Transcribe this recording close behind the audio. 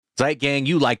Zeit Gang,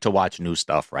 you like to watch new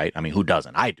stuff, right? I mean, who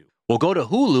doesn't? I do. Well, go to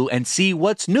Hulu and see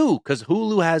what's new, because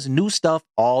Hulu has new stuff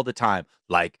all the time,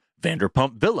 like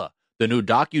Vanderpump Villa, the new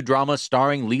docudrama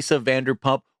starring Lisa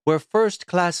Vanderpump, where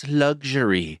first-class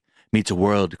luxury meets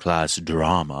world-class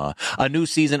drama. A new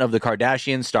season of The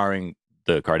Kardashians starring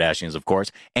the Kardashians, of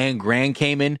course, and Grand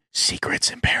Cayman,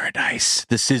 Secrets in Paradise,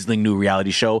 the sizzling new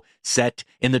reality show set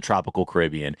in the tropical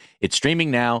Caribbean. It's streaming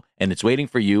now, and it's waiting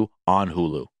for you on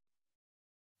Hulu.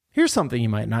 Here's something you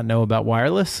might not know about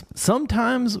wireless.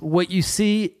 Sometimes what you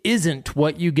see isn't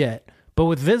what you get. But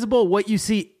with Visible, what you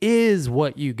see is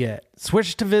what you get.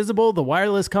 Switch to Visible, the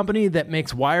wireless company that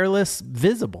makes wireless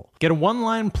visible. Get a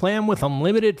one-line plan with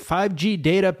unlimited 5G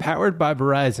data powered by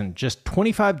Verizon. Just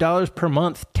 $25 per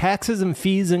month, taxes and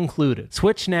fees included.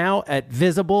 Switch now at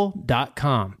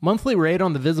Visible.com. Monthly rate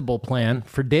on the Visible plan.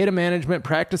 For data management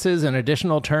practices and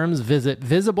additional terms, visit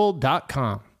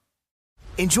Visible.com.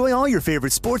 Enjoy all your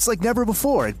favorite sports like never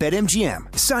before at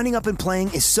BetMGM. Signing up and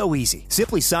playing is so easy.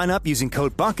 Simply sign up using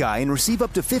code Buckeye and receive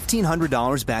up to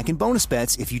 $1,500 back in bonus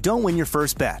bets if you don't win your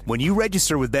first bet. When you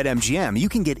register with BetMGM, you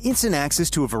can get instant access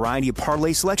to a variety of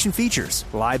parlay selection features,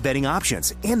 live betting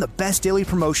options, and the best daily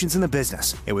promotions in the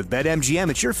business. And with BetMGM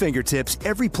at your fingertips,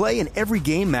 every play and every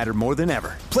game matter more than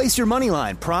ever. Place your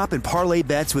moneyline, prop, and parlay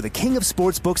bets with the king of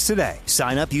sportsbooks today.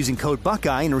 Sign up using code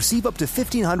Buckeye and receive up to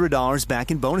 $1,500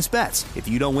 back in bonus bets if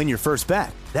you don't win your first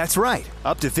bet. That's right,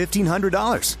 up to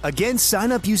 $1,500. Again,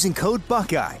 sign up using code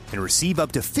Buckeye and receive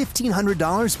up to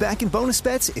 $1,500 back in bonus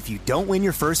bets if you don't win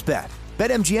your first bet.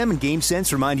 BetMGM and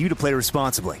GameSense remind you to play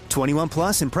responsibly. 21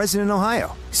 plus and present in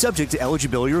Ohio. Subject to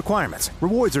eligibility requirements.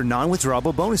 Rewards are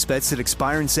non-withdrawable bonus bets that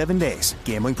expire in 7 days.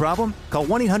 Gambling problem? Call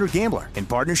 1-800-GAMBLER in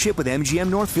partnership with MGM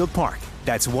Northfield Park.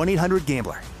 That's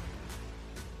 1-800-GAMBLER.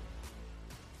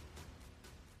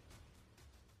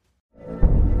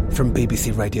 From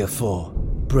BBC Radio 4,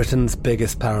 Britain's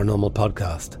biggest paranormal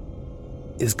podcast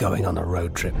is going on a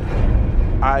road trip.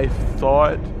 I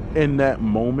thought in that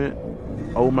moment,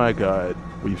 oh my God,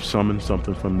 we've summoned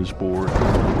something from this board.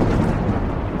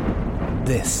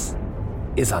 This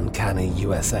is Uncanny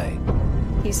USA.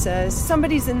 He says,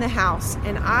 somebody's in the house,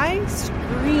 and I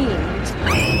screamed.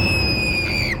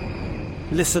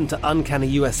 Listen to Uncanny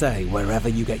USA wherever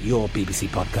you get your BBC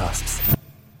podcasts,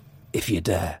 if you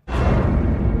dare.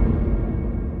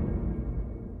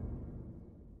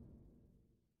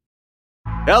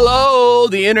 Hello,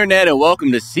 the internet, and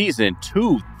welcome to season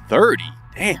 230.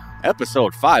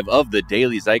 Episode 5 of the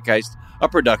Daily Zeitgeist, a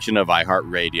production of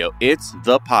iHeartRadio. It's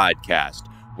the podcast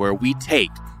where we take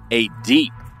a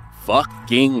deep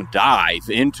fucking dive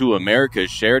into America's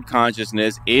shared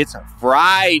consciousness. It's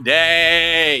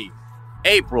Friday,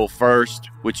 April 1st,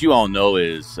 which you all know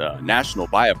is National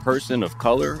Buy a Person of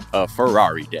Color a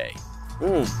Ferrari Day.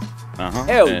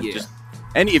 Hell and yeah.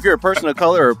 If you're a person of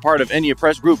color or part of any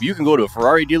oppressed group, you can go to a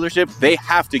Ferrari dealership. They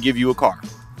have to give you a car.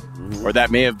 Or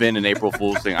that may have been an April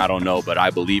Fool's thing. I don't know, but I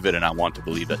believe it, and I want to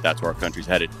believe that that's where our country's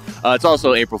headed. It's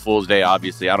also April Fool's Day,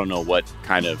 obviously. I don't know what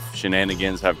kind of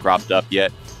shenanigans have cropped up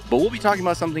yet, but we'll be talking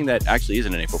about something that actually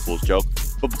isn't an April Fool's joke.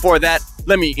 But before that,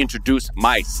 let me introduce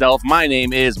myself. My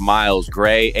name is Miles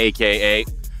Gray, a.k.a.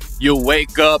 You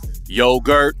wake up,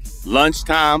 yogurt,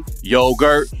 lunchtime,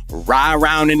 yogurt, ride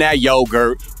around in that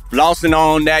yogurt, flossing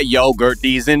on that yogurt,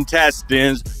 these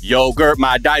intestines, yogurt,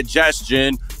 my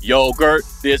digestion, yogurt,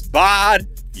 this bod,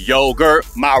 yogurt,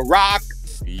 my rock,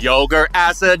 yogurt,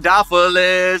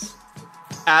 acidophilus.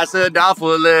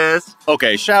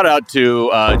 Okay, shout out to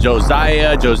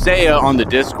Josiah on the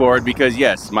Discord, because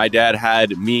yes, my dad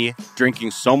had me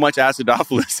drinking so much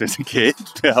acidophilus as a kid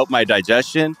to help my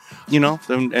digestion, you know,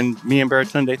 and me and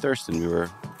Baratunde Thurston, we were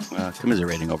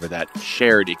commiserating over that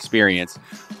shared experience,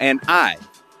 and I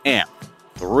am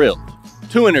thrilled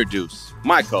to introduce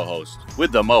my co-host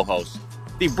with the mo-host,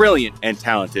 the brilliant and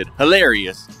talented,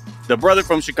 hilarious, the brother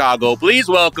from Chicago. Please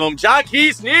welcome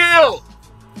Jacquis Neal.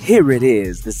 Here it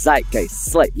is, the zeitgeist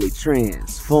slightly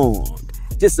transformed.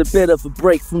 Just a bit of a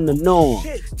break from the norm.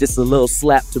 Just a little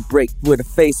slap to break where the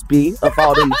face be of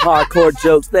all them hardcore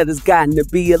jokes that has gotten to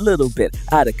be a little bit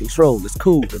out of control. It's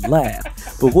cool to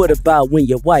laugh. But what about when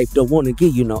your wife don't want to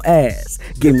give you no ass?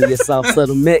 Give me a soft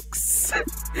little mix.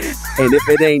 And if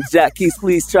it ain't Jacquis,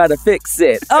 please try to fix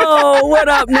it. Oh, what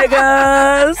up,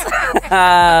 niggas?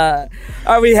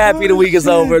 Are we happy the week is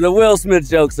over? The Will Smith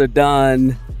jokes are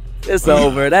done. It's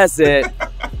over. That's it.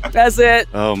 That's it.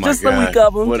 Oh my Just God. the week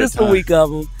of them. Just the week of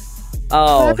them.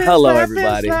 Oh, hello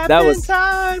everybody. That was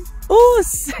time. Ooh,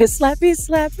 slappy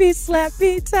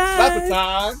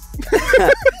time.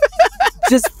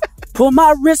 Just pull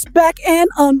my wrist back and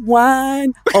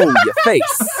unwind on your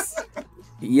face.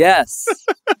 Yes.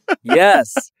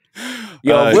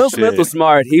 Yo, Will Smith shit. was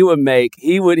smart. He would make,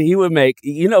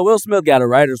 Will Smith got a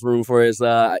writer's room for his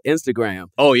Instagram.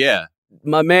 Oh, yeah.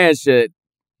 My man should,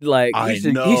 like, I he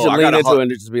should know. lean into it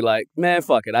and just be like, man,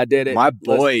 fuck it. I did it. My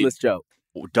boy Let's joke.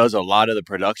 does a lot of the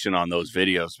production on those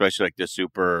videos, especially like the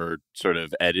super sort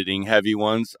of editing heavy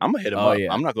ones. I'm going to hit him up.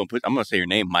 Yeah. I'm going to say your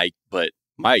name, Mike, but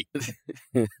Mike,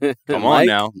 come on Mike?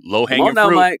 now. Low-hanging Come on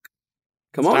fruit. now, Mike.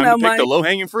 Come on Time now, to pick Mike. the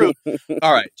low-hanging fruit.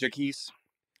 All right, Jacquis. It's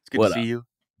good What to see up? you.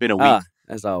 Been a week.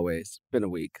 As always.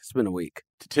 It's been a week.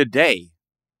 Today,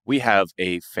 we have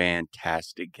a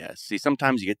fantastic guest. See,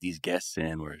 sometimes you get these guests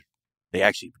in where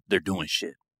they're doing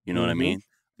shit. You know what I mean?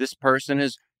 This person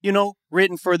is,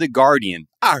 written for The Guardian.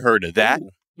 I heard of that. Ooh.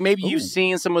 Maybe you've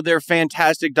seen some of their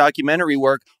fantastic documentary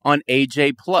work on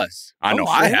AJ+. I know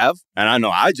I have. And I know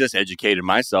I just educated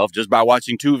myself just by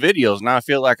watching 2 videos. Now I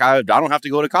feel like I don't have to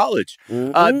go to college.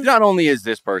 Not only is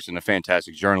this person a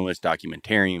fantastic journalist,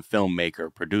 documentarian,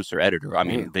 filmmaker, producer, editor. I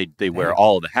mean, they wear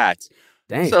all the hats.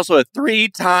 Dang. He's also a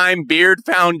 3-time Beard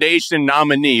Foundation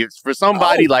nominee. For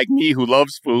somebody like me who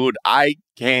loves food, I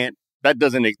can't think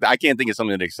of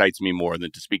something that excites me more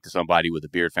than to speak to somebody with a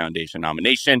Beard Foundation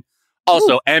nomination.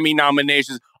 Also, Emmy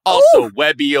nominations, also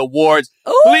Webby Awards.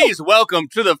 Please welcome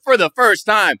for the first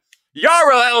time,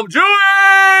 Yara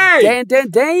Elmjouie!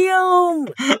 Damn!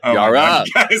 Yara.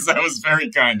 Guys, that was very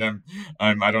kind.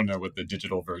 I don't know what the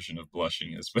digital version of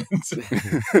blushing is, but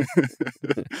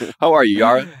How are you,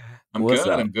 Yara? I'm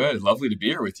good. Lovely to be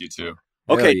here with you two.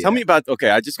 Okay, tell me about. Okay,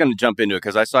 I'm just going to jump into it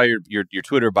because I saw your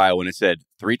Twitter bio and it said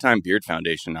 3-time Beard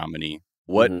Foundation nominee.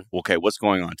 What? Okay, what's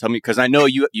going on? Tell me, because I know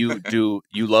you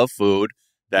love food.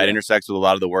 That intersects with a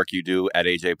lot of the work you do at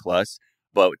AJ+.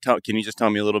 But can you just tell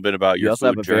me a little bit about your food journey?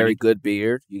 You also have a very good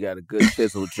beard. You got a good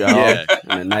chiseled jaw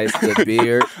and a nice good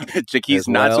beard. Jacquis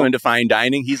not so into fine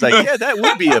dining. He's like, yeah, that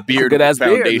would be a Beard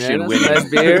Foundation winner. Nice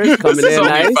beard. Coming this is in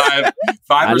only nice.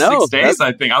 five or 6 days,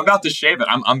 I think. I'm about to shave it.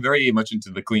 I'm very much into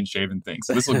the clean shaven thing.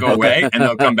 So this will go away and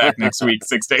they'll come back next week,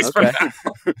 6 days from now.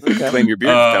 Claim your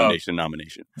Beard Foundation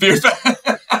nomination.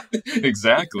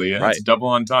 Exactly. Yeah, right. It's double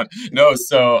entendre. No,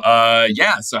 so I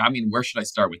mean, where should I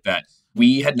start with that?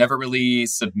 We had never really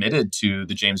submitted to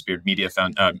the James Beard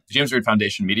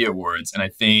Foundation Media Awards, and I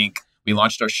think we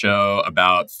launched our show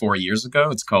about 4 years ago.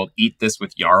 It's called Eat This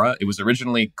with Yara. It was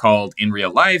originally called In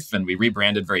Real Life, and we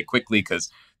rebranded very quickly because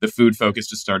the food focus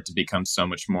just started to become so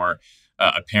much more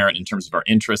apparent in terms of our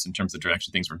interests, in terms of the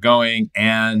direction things were going.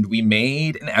 And we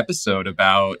made an episode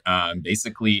about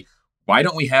basically, why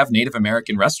don't we have Native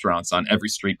American restaurants on every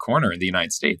street corner in the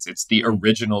United States? It's the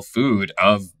original food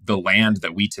of the land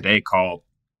that we today call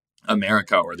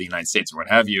America or the United States or what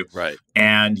have you. Right.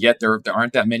 And yet there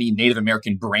aren't that many Native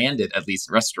American branded, at least,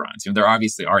 restaurants. There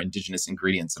obviously are indigenous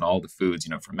ingredients in all the foods,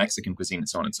 from Mexican cuisine and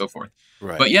so on and so forth.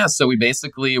 Right. But yeah, so we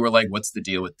basically were like, what's the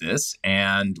deal with this?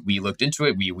 And we looked into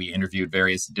it. We interviewed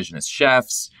various indigenous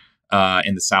chefs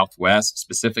in the Southwest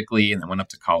specifically, and then went up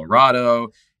to Colorado.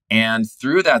 And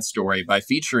through that story, by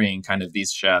featuring kind of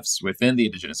these chefs within the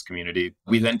indigenous community,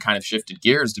 we then kind of shifted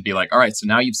gears to be like, all right, so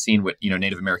now you've seen what,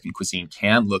 Native American cuisine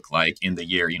can look like in the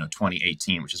year,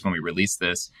 2018, which is when we released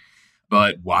this.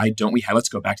 But why don't we let's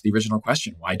go back to the original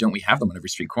question. Why don't we have them on every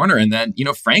street corner? And then,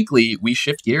 frankly, we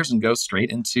shift gears and go straight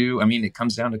into, it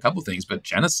comes down to a couple things, but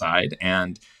genocide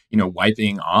and,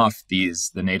 wiping off the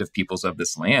native peoples of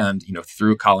this land,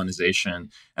 through colonization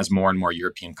as more and more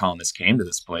European colonists came to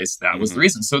this place. That was the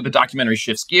reason. So the documentary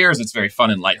shifts gears. It's very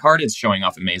fun and lighthearted. It's showing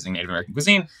off amazing Native American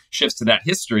cuisine, shifts to that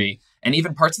history and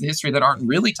even parts of the history that aren't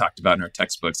really talked about in our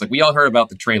textbooks. Like we all heard about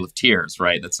the Trail of Tears,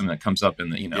 right? That's something that comes up in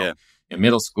the, in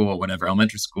middle school, whatever,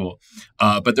 elementary school.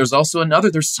 But there's also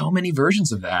there's so many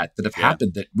versions of that have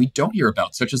happened that we don't hear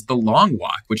about, such as the Long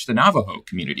Walk, which the Navajo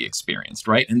community experienced,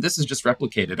 right? And this is just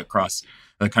replicated across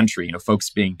the country, folks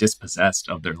being dispossessed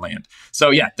of their land.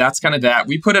 So yeah, that's kind of that.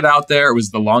 We put it out there. It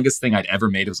was the longest thing I'd ever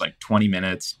made. It was like 20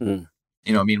 minutes.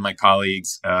 Me and my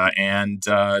colleagues, and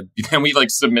then we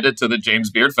submitted to the James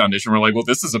Beard Foundation. We're like, well,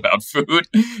 this is about food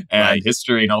and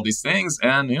history and all these things.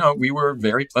 And, we were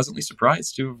very pleasantly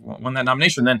surprised to have won that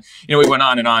nomination. Then, we went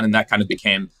on, and that kind of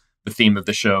became the theme of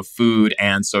the show: food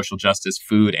and social justice,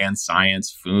 food and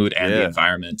science, food and the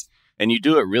environment. And you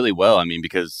do it really well.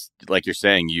 Because like you're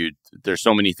saying, there's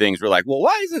so many things. We're like, well,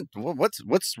 why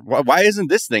isn't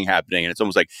this thing happening? And it's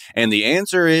almost like, and the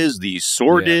answer is the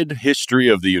sordid history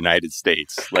of the United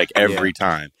States, every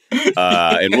time.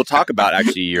 And we'll talk about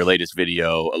actually your latest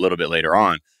video a little bit later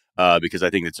on, because I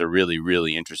think it's a really,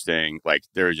 really interesting,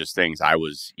 there are just things I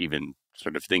was even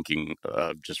sort of thinking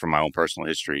just from my own personal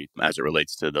history as it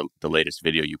relates to the latest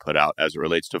video you put out, as it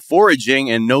relates to foraging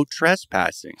and no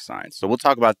trespassing signs. So we'll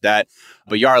talk about that.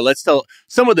 But Yara, let's tell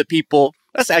some of the people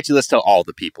let's tell all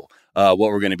the people what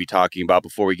we're going to be talking about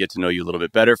before we get to know you a little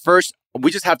bit better. First,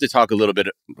 we just have to talk a little bit,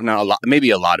 not a lot, maybe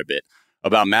a lot of it,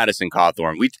 about Madison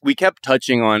Cawthorn. We kept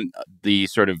touching on the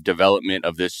sort of development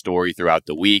of this story throughout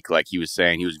the week. Like he was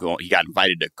saying, he got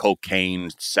invited to cocaine,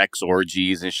 sex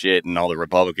orgies and shit, and all the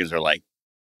Republicans are like,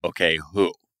 okay,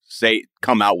 who?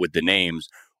 Come out with the names,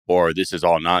 or this is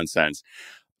all nonsense.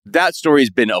 That story's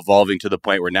been evolving to the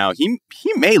point where now he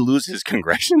may lose his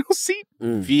congressional seat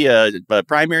via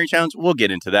primary challenge. We'll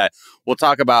get into that. We'll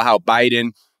talk about how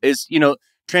Biden is,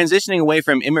 transitioning away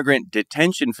from immigrant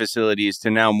detention facilities to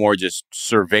now more just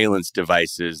surveillance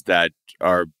devices that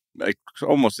are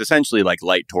almost essentially like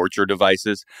light torture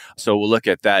devices. So we'll look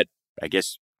at that, I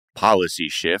guess, policy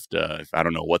shift. I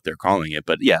don't know what they're calling it,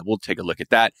 but yeah, we'll take a look at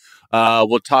that.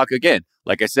 We'll talk again,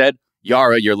 like I said,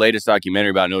 Yara, your latest documentary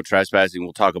about no trespassing.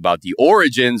 We'll talk about the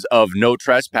origins of no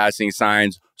trespassing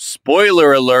signs.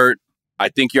 Spoiler alert. I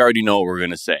think you already know what we're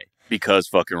going to say because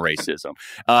fucking racism.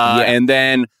 And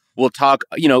then we'll talk,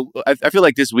 I feel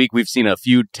like this week we've seen a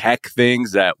few tech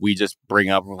things that we just bring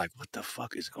up. We're like, what the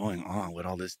fuck is going on with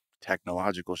all this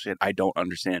technological shit? I don't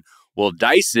understand. Well,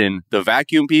 Dyson, the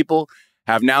vacuum people,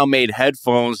 have now made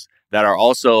headphones that are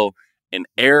also an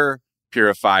air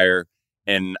purifier,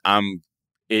 and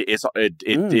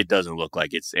it doesn't look like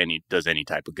does any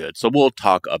type of good. So we'll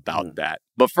talk about that.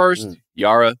 But first,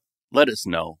 Yara, let us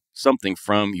know something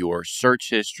from your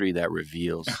search history that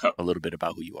reveals a little bit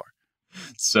about who you are.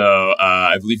 So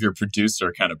I believe your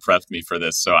producer kind of prepped me for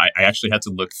this. So I actually had to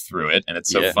look through it. And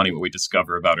it's so funny what we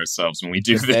discover about ourselves when we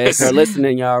do this. The feds are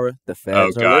listening, Yara. The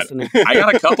feds are listening. I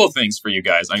got a couple things for you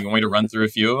guys. I'm going to run through a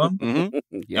few of them.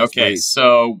 Yes, okay. please.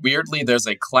 So weirdly, there's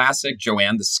a classic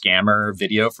Joanne the Scammer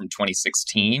video from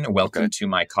 2016, Welcome to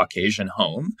My Caucasian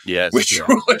Home. Yes. Which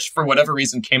for whatever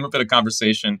reason came up at a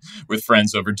conversation with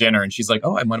friends over dinner. And she's like,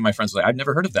 oh, and one of my friends was like, I've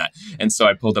never heard of that. And so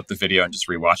I pulled up the video and just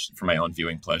rewatched it for my own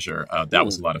viewing pleasure. That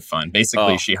was a lot of fun.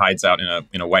 Basically, she hides out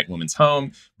in a white woman's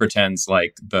home, pretends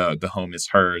like the home is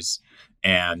hers,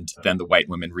 and then the white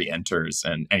woman re-enters.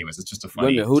 And anyways, it's just a funny.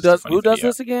 Wait a minute, who does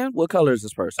this again? What color is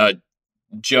this person?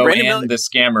 Joanne the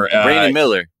Scammer. Brandon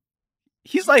Miller.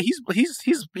 He's like he's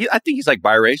I think he's like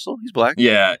biracial. He's black.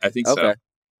 Yeah, I think so.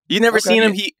 You never seen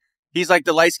him? He's like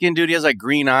the light skinned dude. He has like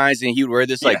green eyes, and he would wear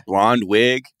this like blonde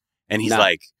wig, and he's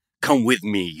like, come with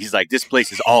me. He's like, this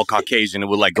place is all Caucasian, and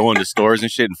would like go into stores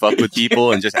and shit and fuck with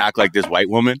people and just act like this white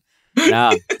woman.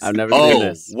 Nah, I've never seen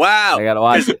this. Wow. I gotta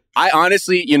watch it. I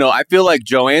honestly, I feel like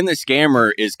Joanne the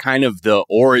Scammer is kind of the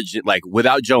origin. Like,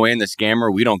 without Joanne the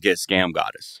Scammer, we don't get Scam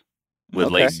Goddess with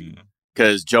Lacey.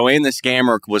 Because Joanne the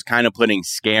Scammer was kind of putting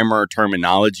scammer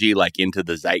terminology like into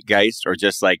the zeitgeist, or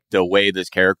just like the way this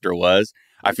character was.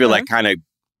 I feel like kind of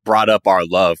brought up our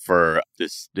love for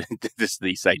this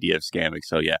idea of scamming.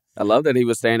 So yeah, I love that he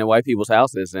was staying in white people's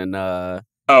houses and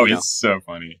he's so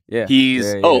funny. Yeah, he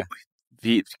is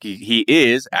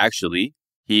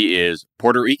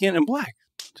Puerto Rican and black.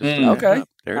 Okay,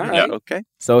 okay.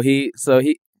 So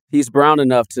he's brown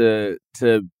enough for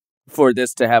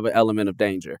this to have an element of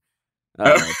danger.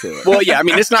 To it. Well, yeah, I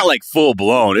mean, it's not like full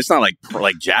blown. It's not like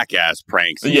jackass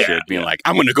pranks and shit being like,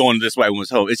 I'm going to go into this white woman's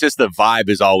home. It's just the vibe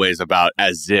is always about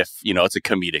as if, it's a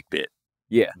comedic bit.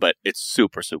 Yeah. But it's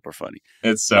super, super funny.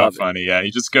 It's so funny. Yeah.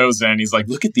 He just goes in. He's like,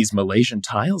 look at these Malaysian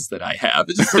tiles that I have.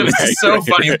 It's just so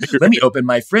funny. Let me open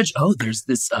my fridge. Oh, there's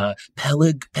this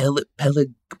Pellegrino.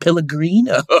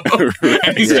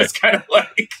 And he's just kind of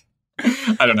like,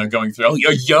 I don't know, going through,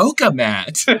 a yoga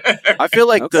mat. I feel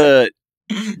like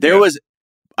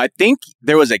I think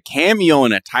there was a cameo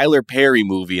in a Tyler Perry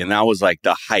movie, and that was like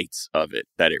the heights of it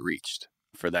that it reached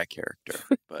for that character.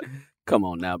 But come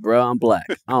on now, bro, I'm black.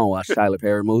 I don't watch Tyler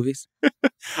Perry movies.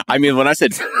 I mean, when I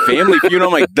said Family Feud,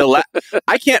 I'm like,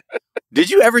 I can't. Did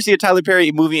you ever see a Tyler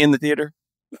Perry movie in the theater?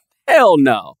 Hell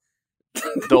no.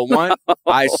 The one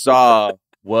I saw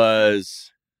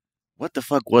was, what the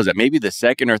fuck was it? Maybe the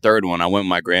second or third one. I went with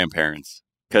my grandparents.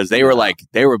 Because they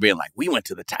were being like, we went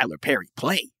to the Tyler Perry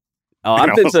play. Oh,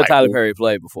 I've been to a Tyler Perry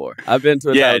play before. I've been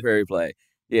to a Tyler Perry play.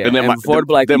 Yeah, and then before the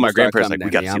black people my grandparents start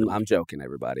like, coming we got down, I'm joking,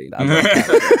 everybody. I love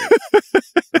Tyler Perry.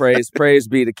 Praise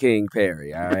be to King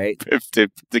Perry, all right? to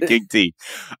King T.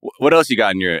 What else you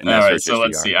got in your all right, so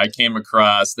let's see. I came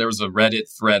across, there was a Reddit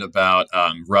thread about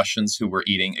Russians who were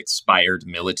eating expired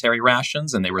military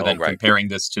rations, and they were then comparing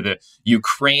this to the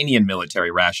Ukrainian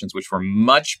military rations, which were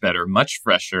much better, much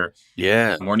fresher,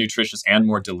 more nutritious, and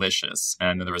more delicious.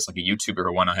 And then there was like a YouTuber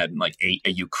who went ahead and like ate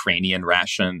a Ukrainian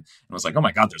ration and was like, oh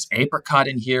my God, there's apricot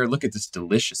in here. Look at this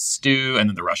delicious stew. And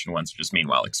then the Russian ones are just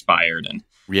meanwhile expired and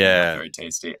not very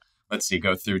tasty. let's see,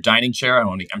 go through dining chair.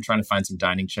 I'm trying to find some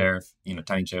dining chairs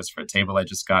for a table I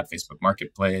just got, Facebook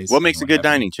Marketplace. What makes a good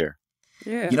dining chair?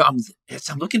 Yeah.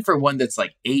 I'm looking for one that's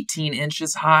like 18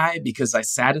 inches high because I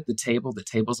sat at the table. The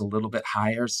table's a little bit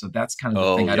higher. So that's kind of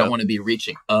the thing. I don't want to be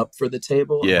reaching up for the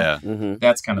table. Yeah.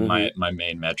 That's kind of my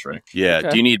main metric. Yeah. Okay.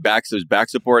 Do you need back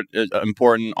support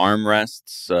important?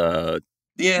 Armrests?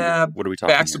 Yeah. What are we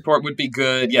talking Back support would be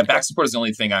good. Yeah. Back support is the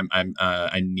only thing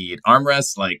I need.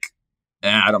 Armrests,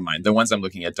 I don't mind. The ones I'm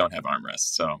looking at don't have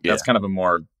armrests. So that's kind of a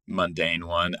more mundane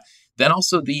one. Then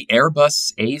also the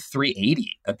Airbus A380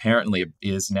 apparently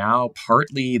is now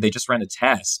partly, they just ran a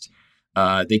test.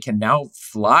 They can now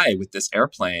fly with this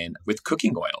airplane with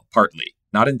cooking oil, partly,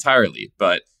 not entirely,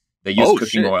 but they use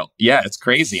cooking oil. Yeah, it's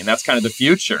crazy. And that's kind of the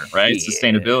future, right? Yeah.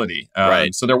 Sustainability.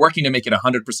 Right. So they're working to make it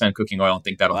 100% cooking oil and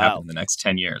think that'll happen in the next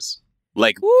 10 years.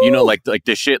 Like, like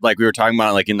the shit like we were talking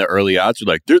about, like in the early aughts,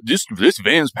 like this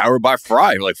van's powered by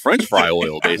French fry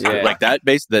oil, basically. Like that,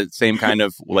 the same kind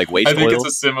of like waste oil. I think it's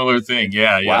a similar thing.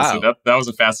 Yeah. Wow. So that was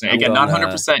a fascinating. Again, not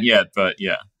 100% yet, but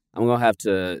yeah. I'm going to have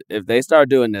to, if they start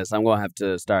doing this, I'm going to have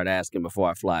to start asking before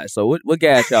I fly. So what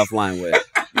gas y'all flying with?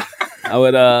 I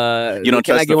would,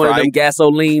 can I get one of them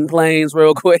gasoline planes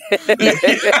real quick?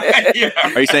 Yeah.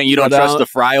 Are you saying you don't trust the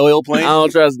fry oil plane? I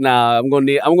don't trust. I'm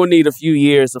gonna need a few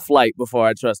years of flight before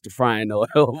I trust the frying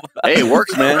oil. Hey, it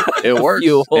works, man. It works,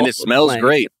 and it smells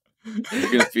great.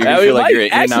 You're gonna feel like you're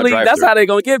in and out drive-thru. That's how they're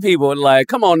gonna get people. Like,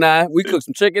 come on now, we cooked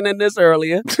some chicken in this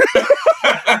earlier.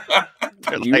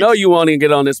 You won't even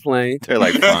get on this plane. They're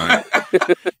like, fine.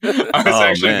 I was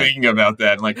actually thinking about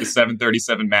that, like the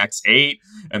 737 MAX 8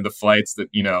 and the flights that,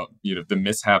 the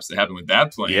mishaps that happened with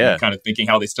that plane. Yeah. Kind of thinking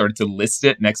how they started to list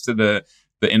it next to the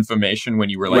information when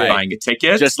you were buying a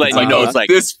ticket. Just letting you know, it's like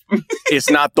this. It's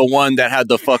not the one that had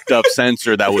the fucked up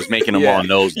sensor that was making them all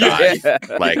nosedive.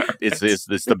 Yeah. Like it's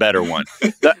the better one.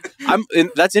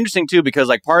 That's interesting too, because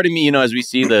like part of me, as we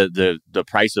see the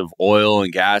price of oil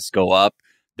and gas go up,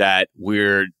 that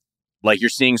we're like, you're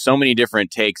seeing so many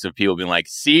different takes of people being like,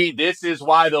 see, this is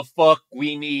why the fuck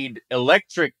we need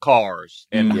electric cars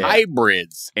and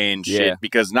hybrids and shit,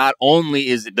 because not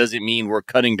only does it mean we're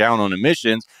cutting down on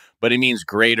emissions, but it means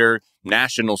greater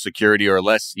national security or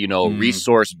less,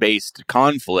 resource-based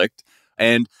conflict.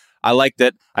 And I like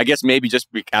that, I guess maybe just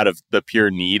out of the pure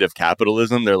need of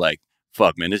capitalism, they're like,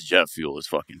 fuck, man, this jet fuel is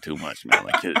fucking too much, man.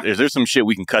 Like, is there some shit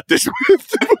we can cut this with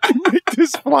to fucking make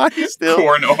this fly still?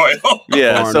 Corn oil.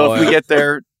 Yeah, if we get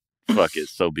there, fuck it,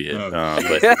 so be it.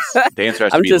 But the answer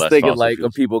has to I'm be just less thinking fossil fuels.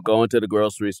 Of people going to the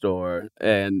grocery store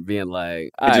and being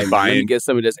like, all right, let me get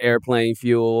some of this airplane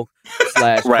fuel /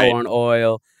 corn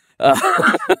oil. You're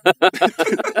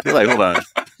like, hold on.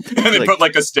 And they put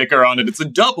like a sticker on it. It's a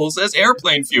doubles as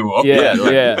airplane fuel.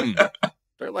 Yeah.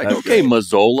 They're like, okay,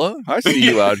 Mazzola, I see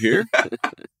you out here.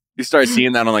 You start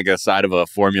seeing that on like a side of a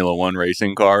Formula One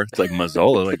racing car. It's like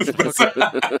Mazzola.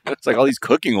 It's like all these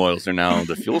cooking oils are now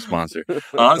the fuel sponsor.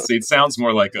 Honestly, it sounds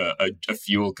more like a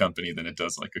fuel company than it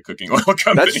does like a cooking oil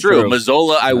company. That's true.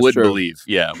 Mazzola, I would believe.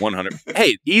 Yeah, 100.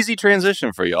 Hey, easy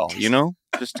transition for y'all,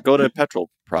 Just go to petrol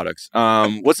products.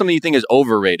 What's something you think is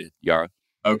overrated, Yara?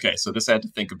 Okay, so this I had to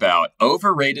think about.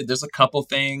 Overrated, there's a couple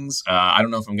things. I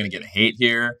don't know if I'm going to get hate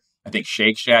here. I think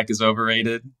Shake Shack is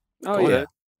overrated. Oh, yeah.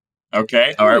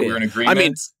 Okay. All right. We're in agreement. I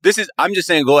mean, I'm just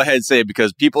saying, go ahead and say it,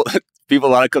 because people a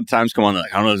lot of times come on,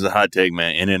 like, I don't know if it's a hot take,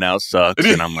 man. In-N-Out sucks.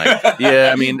 And I'm like,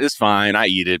 yeah, I mean, it's fine. I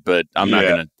eat it, but I'm not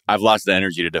going to, I've lost the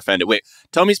energy to defend it. Wait,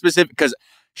 tell me specific, because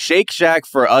Shake Shack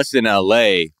for us in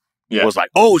LA was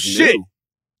like, oh shit,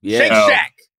 Shake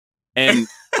Shack. And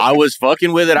I was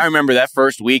fucking with it. I remember that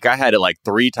first week, I had it like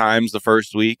 3 times the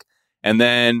first week. And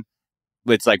then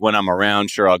it's like when I'm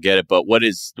around, sure, I'll get it. But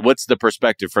what's the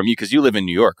perspective from you? Because you live in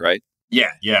New York, right?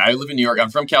 Yeah. I live in New York. I'm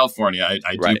from California.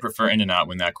 I do prefer In-N-Out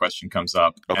when that question comes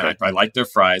up. Okay. And I like their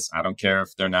fries. I don't care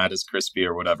if they're not as crispy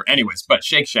or whatever. Anyways, but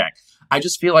Shake Shack, I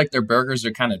just feel like their burgers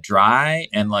are kind of dry,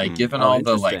 and like given all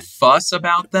the like fuss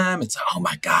about them, it's oh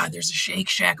my God, there's a Shake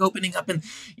Shack opening up, and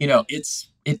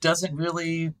it doesn't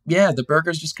really, the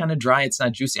burger's just kind of dry. It's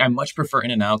not juicy. I much prefer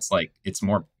In-N-Out's, like it's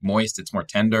more moist, it's more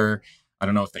tender. I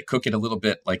don't know if they cook it a little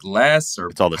bit like less, or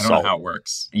it's all the I don't salt. know how it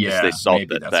works. Yeah, they salt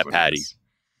that patty.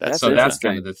 That's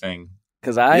kind of the thing.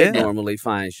 Because I normally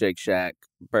find Shake Shack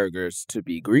burgers to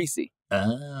be greasy.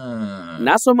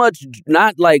 Not so much,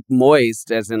 not like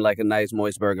moist as in like a nice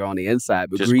moist burger on the inside,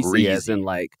 but greasy as in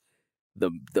like the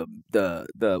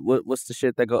what's the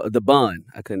shit that go the bun.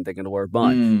 I couldn't think of the word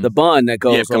bun. The bun that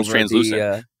goes becomes over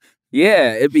translucent.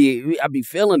 I'd be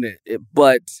feeling it.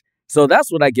 But so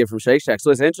that's what I get from Shake Shack.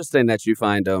 So it's interesting that you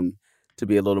find them to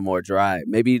be a little more dry.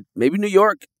 Maybe New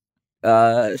York. Shake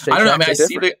I don't know. I Shacks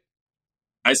mean, I see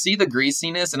I see the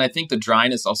greasiness, and I think the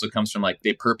dryness also comes from like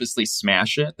they purposely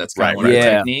smash it. That's kind Right, of one of the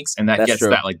yeah. techniques, and that That's gets true.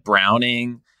 that like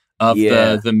browning of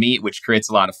Yeah. the meat, which creates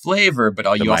a lot of flavor, but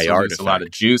you also Maillard lose a lot of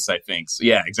effect. juice, I think. So,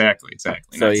 yeah, exactly. So,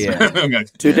 Nice. yeah.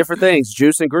 Two different things.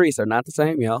 Juice and grease are not the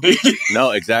same, y'all.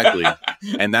 No, exactly.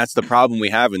 And that's the problem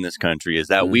we have in this country is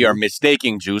that we are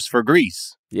mistaking juice for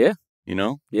grease. Yeah. You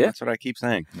know? Yeah. That's what I keep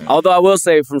saying. Although I will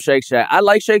say from Shake Shack, I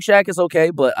like Shake Shack. It's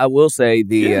okay, but I will say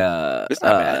It's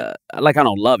not bad. I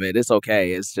don't love it. It's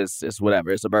okay. It's whatever.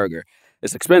 It's a burger.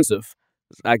 It's expensive.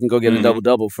 I can go get a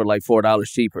double for like $4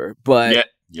 cheaper. But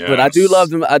but I do love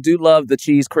them. I do love the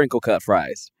cheese crinkle cut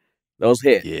fries. Those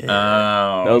hit. Yeah.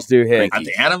 Oh. Those do hit. Are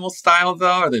they animal style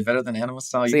though? Are they better than animal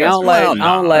style? See, I don't like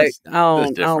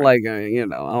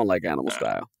animal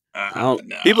style.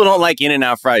 People don't like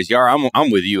In-N-Out fries. Yara,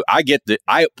 I'm with you.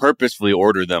 I purposefully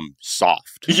order them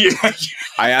soft. Yeah.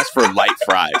 I asked for light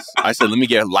fries. I said, let me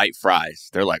get light fries.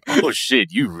 They're like, oh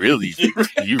shit, you really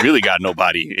got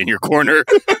nobody in your corner.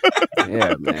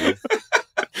 Yeah, man.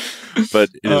 But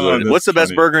it is what it is. What's the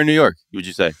best burger in New York, would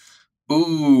you say?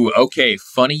 Ooh, okay.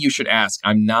 Funny you should ask.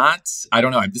 I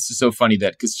don't know. This is so funny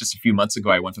that because just a few months ago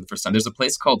I went for the first time. There's a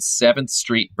place called 7th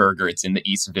Street Burger. It's in the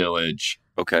East Village.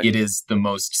 Okay. It is the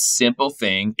most simple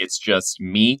thing. It's just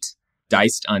meat,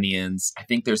 diced onions. I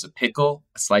think there's a pickle,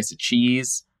 a slice of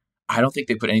cheese. I don't think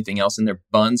they put anything else in. Their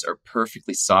buns are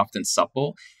perfectly soft and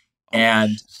supple.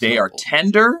 And they are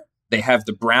tender. They have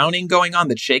the browning going on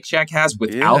that Shake Shack has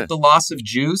without the loss of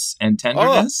juice and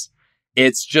tenderness.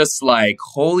 It's just like,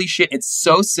 holy shit. It's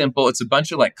so simple. It's a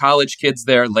bunch of like college kids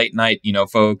there, late night,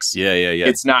 folks. Yeah.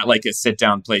 It's not like a sit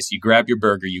down place. You grab your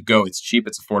burger, you go. It's cheap,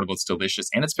 it's affordable, it's delicious.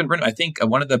 And it's been written. I think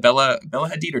one of the Bella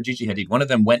Hadid or Gigi Hadid, one of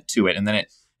them went to it and then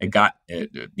it got,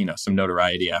 some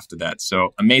notoriety after that.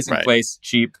 So amazing place,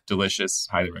 cheap, delicious,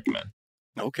 highly recommend.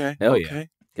 Okay. Hell yeah.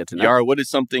 Good to know. Yara, what is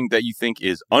something that you think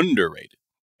is underrated?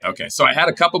 Okay, so I had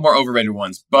a couple more overrated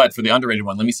ones, but for the underrated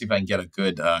one, let me see if I can get a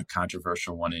good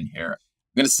controversial one in here.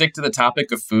 I'm going to stick to the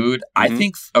topic of food. I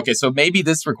think, so maybe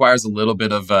this requires a little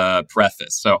bit of a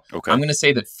preface. So I'm going to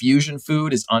say that fusion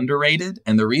food is underrated.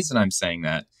 And the reason I'm saying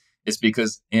that is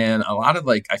because in a lot of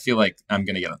I feel like I'm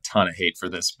going to get a ton of hate for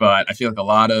this, but I feel like a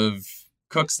lot of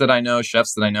cooks that I know,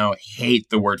 chefs that I know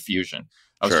hate the word fusion.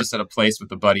 I was just at a place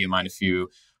with a buddy of mine a few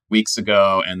weeks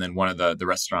ago, and then one of the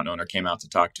restaurant owner came out to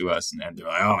talk to us, and they're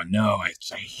like, oh no, I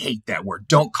hate that word.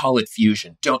 Don't call it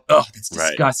fusion. That's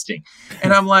disgusting.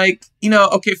 And I'm like,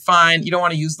 okay, fine. You don't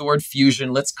want to use the word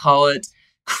fusion. Let's call it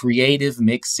creative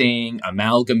mixing,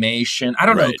 amalgamation. I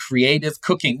don't know, creative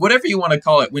cooking, whatever you want to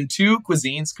call it. When two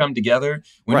cuisines come together,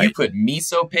 when you put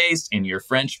miso paste in your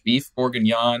French beef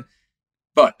bourguignon,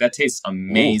 but that tastes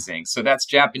amazing. Ooh. So that's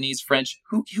Japanese, French.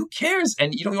 Who cares?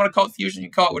 And you don't want to call it fusion. You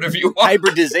call it whatever you want.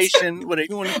 Hybridization, whatever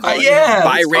you want to call it. Yeah.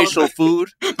 Biracial food.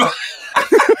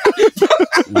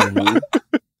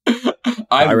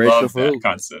 I love that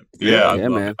concept. Yeah,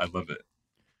 man. I love it.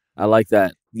 I like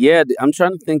that. Yeah, I'm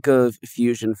trying to think of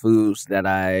fusion foods that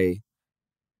I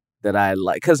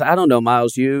like. Because I don't know,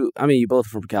 Miles, you both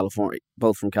from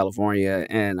California,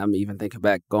 and I'm even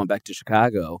going back to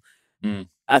Chicago.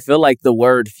 I feel like the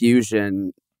word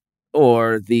fusion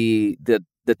or the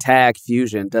tag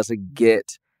fusion doesn't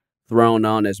get thrown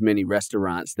on as many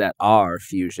restaurants that are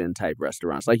fusion type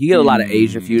restaurants. Like you get a lot of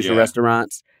Asian fusion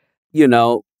restaurants,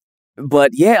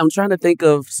 But yeah, I'm trying to think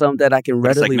of some that I can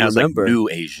readily remember. New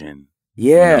Asian.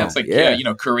 Yeah,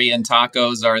 it's Korean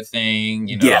tacos are a thing.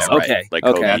 Yes, okay,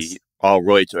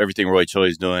 everything Roy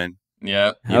Choi's doing.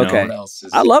 Yeah. Okay. What else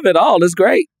is I love it all. It's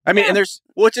great. I mean, and there's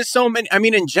just so many. I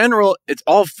mean, in general, it's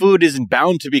all food isn't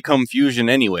bound to become fusion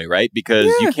anyway, right? Because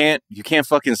you can't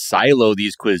fucking silo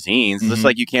these cuisines. Just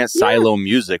like you can't silo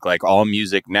music. Like all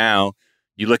music now,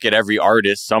 you look at every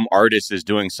artist. Some artist is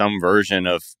doing some version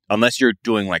of, unless you're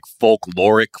doing like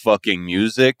folkloric fucking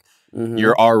music,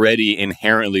 you're already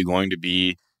inherently going to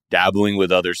be dabbling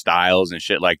with other styles and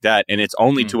shit like that. And it's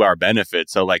only to our benefit.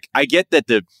 So like, I get that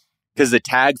because the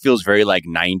tag feels very like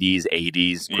 90s,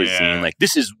 80s cuisine. Like,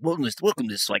 this is welcome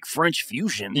to this like French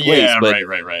fusion place. Yeah, but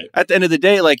right. At the end of the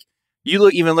day, like, you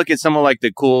look at some of like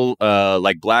the cool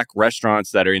like black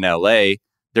restaurants that are in LA.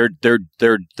 They're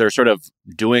sort of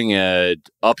doing a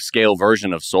upscale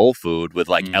version of soul food with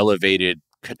like elevated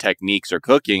techniques or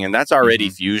cooking, and that's already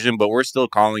fusion, but we're still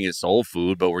calling it soul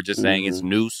food, but we're just saying it's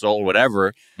new soul,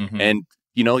 whatever. And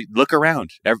look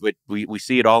around. We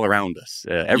see it all around us.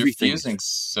 Everything. You're fusing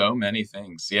so many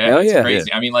things. Yeah, it's crazy.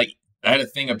 Yeah. I mean, like, I had a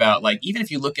thing about, like, even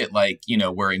if you look at, like,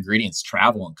 where ingredients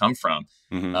travel and come from,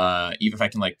 even if I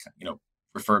can, like,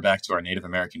 refer back to our Native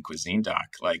American cuisine doc,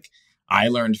 like, I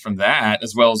learned from that,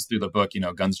 as well as through the book,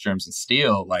 Guns, Germs, and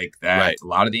Steel, like that. Right. A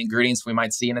lot of the ingredients we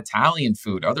might see in Italian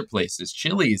food, other places,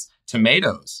 chilies,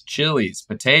 tomatoes, chilies,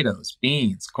 potatoes,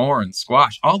 beans, corn,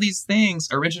 squash, all these things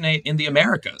originate in the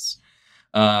Americas,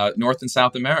 North and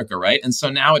South America, right? And so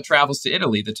now it travels to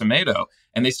Italy, the tomato,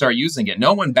 and they start using it.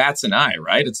 No one bats an eye,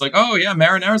 right? It's like, oh yeah,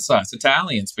 marinara sauce,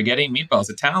 Italian, spaghetti and meatballs,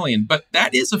 Italian, but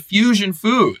that is a fusion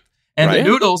food. And the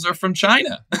noodles are from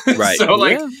China. Right.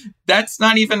 So that's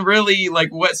not even really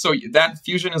so that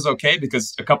fusion is okay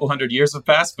because a couple hundred years have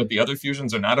passed, but the other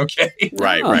fusions are not okay.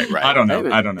 Right. I don't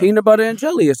know. I don't know. Peanut butter and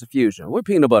jelly is a fusion. Where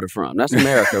peanut butter from? That's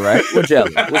America, right? Where's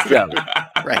jelly? What's jelly?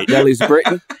 Right. Jelly's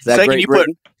Britain. Is that Great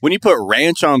Britain? When you put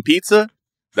ranch on pizza,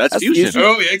 that's fusion.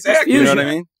 Oh, yeah, exactly. You know what I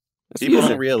mean? That's People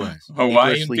fusion. don't realize.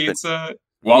 Hawaiian pizza.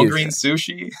 Walgreens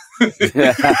sushi.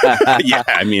 Yeah,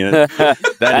 I mean,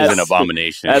 that is an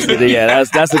abomination. That's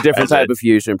a different type of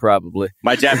fusion, probably.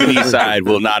 My Japanese side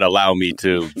will not allow me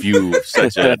to view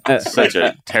such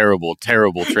a terrible,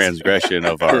 terrible transgression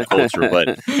of our culture.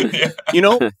 But,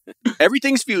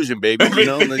 everything's fusion, baby.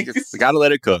 Got to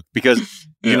let it cook. Because,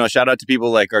 shout out to people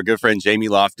like our good friend Jamie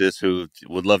Loftus, who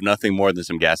would love nothing more than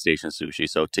some gas station sushi.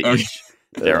 So to each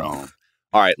their own.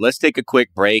 All right, let's take a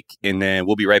quick break, and then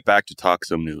we'll be right back to talk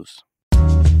some news.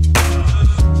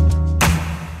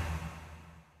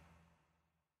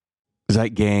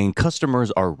 Zeit Gang,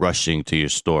 customers are rushing to your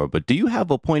store, but do you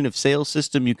have a point of sale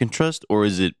system you can trust, or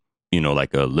is it,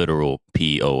 like a literal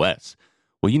POS?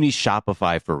 Well, you need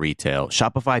Shopify for retail.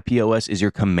 Shopify POS is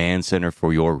your command center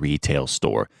for your retail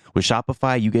store. With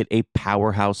Shopify, you get a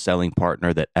powerhouse selling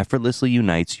partner that effortlessly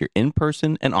unites your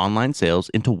in-person and online sales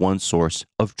into one source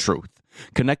of truth.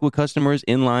 Connect with customers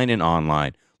in-line and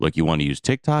online. Look, you want to use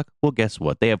TikTok? Well, guess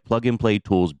what? They have plug-and-play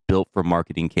tools built for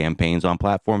marketing campaigns on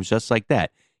platforms just like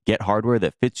that. Get hardware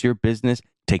that fits your business,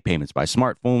 take payments by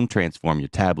smartphone, transform your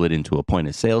tablet into a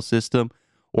point-of-sale system,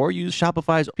 or use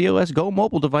Shopify's POS Go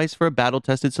mobile device for a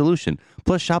battle-tested solution.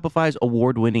 Plus, Shopify's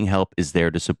award-winning help is there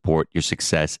to support your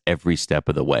success every step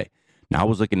of the way. Now, I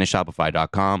was looking at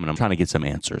Shopify.com, and I'm trying to get some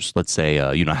answers. Let's say,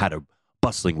 how to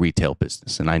bustling retail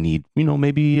business, and I need,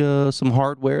 maybe some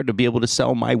hardware to be able to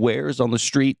sell my wares on the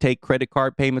street, take credit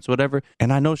card payments, whatever.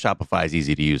 And I know Shopify is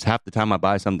easy to use. Half the time I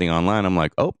buy something online, I'm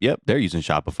like, oh, yep, they're using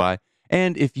Shopify.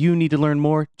 And if you need to learn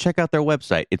more, check out their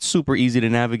website. It's super easy to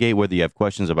navigate, whether you have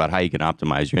questions about how you can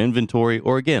optimize your inventory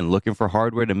or, again, looking for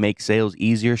hardware to make sales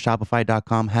easier.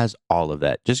 Shopify.com has all of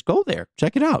that. Just go there.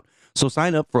 Check it out. So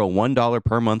sign up for a $1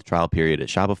 per month trial period at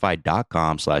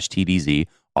shopify.com/TDZ,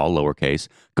 all lowercase.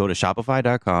 Go to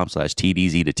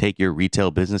shopify.com/TDZ to take your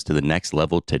retail business to the next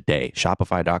level today.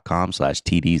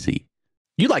 Shopify.com/TDZ.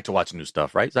 You like to watch new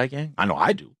stuff, right, Zeit Gang? I know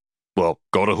I do. Well,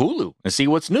 go to Hulu and see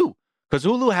what's new. Because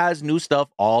Hulu has new stuff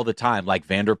all the time, like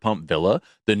Vanderpump Villa,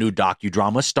 the new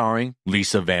docudrama starring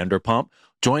Lisa Vanderpump.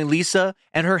 Join Lisa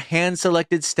and her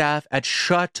hand-selected staff at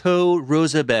Chateau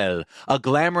Rosabelle, a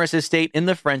glamorous estate in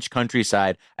the French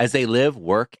countryside, as they live,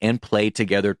 work, and play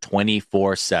together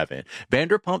 24/7.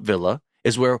 Vanderpump Villa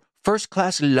is where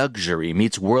first-class luxury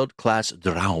meets world-class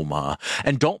drama.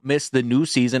 And don't miss the new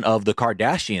season of The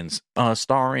Kardashians,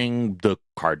 starring the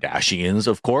Kardashians,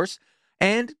 of course.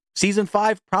 And Season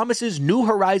 5 promises new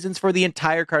horizons for the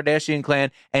entire Kardashian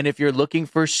clan. And if you're looking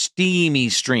for steamy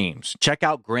streams, check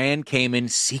out Grand Cayman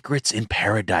Secrets in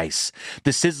Paradise,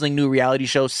 the sizzling new reality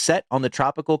show set on the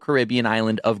tropical Caribbean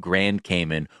island of Grand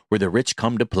Cayman, where the rich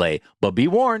come to play. But be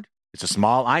warned, it's a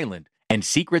small island, and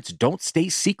secrets don't stay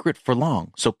secret for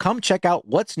long. So come check out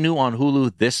what's new on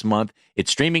Hulu this month.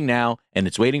 It's streaming now, and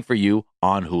it's waiting for you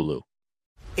on Hulu.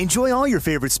 Enjoy all your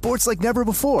favorite sports like never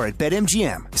before at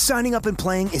BetMGM. Signing up and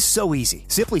playing is so easy.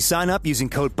 Simply sign up using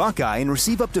code Buckeye and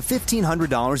receive up to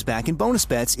 $1,500 back in bonus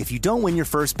bets if you don't win your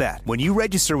first bet. When you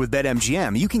register with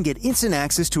BetMGM, you can get instant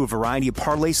access to a variety of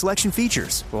parlay selection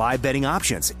features, live betting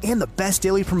options, and the best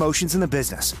daily promotions in the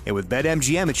business. And with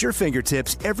BetMGM at your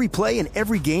fingertips, every play and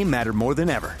every game matter more than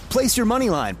ever. Place your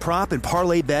moneyline, prop, and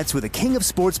parlay bets with the king of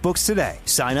sportsbooks today.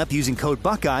 Sign up using code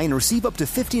Buckeye and receive up to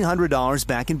 $1,500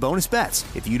 back in bonus bets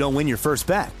if you don't win your first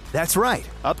bet. That's right,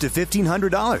 up to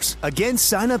 $1,500. Again,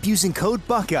 sign up using code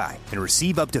Buckeye and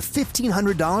receive up to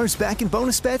 $1,500 back in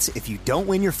bonus bets if you don't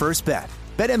win your first bet.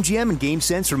 BetMGM and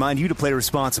GameSense remind you to play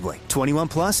responsibly. 21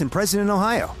 plus and present in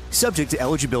Ohio. Subject to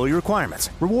eligibility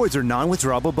requirements. Rewards are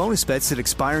non-withdrawable bonus bets that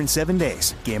expire in 7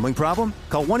 days. Gambling problem?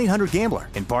 Call 1-800-GAMBLER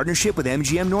in partnership with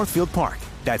MGM Northfield Park.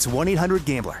 That's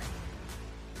 1-800-GAMBLER.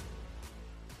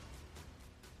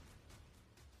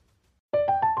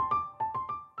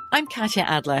 I'm Katya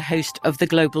Adler, host of The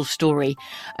Global Story.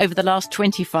 Over the last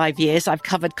 25 years, I've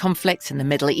covered conflicts in the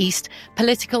Middle East,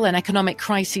 political and economic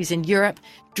crises in Europe,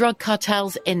 drug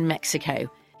cartels in Mexico.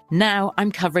 Now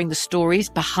I'm covering the stories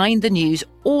behind the news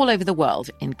all over the world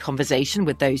in conversation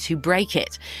with those who break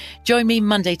it. Join me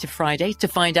Monday to Friday to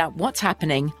find out what's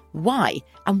happening, why,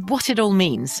 and what it all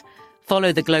means.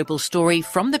 Follow The Global Story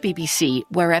from the BBC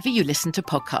wherever you listen to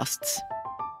podcasts.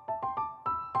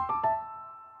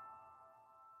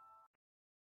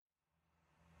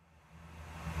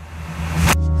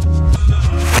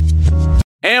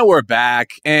 And we're back,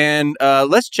 and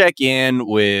let's check in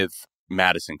with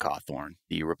Madison Cawthorn,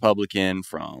 the Republican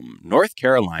from North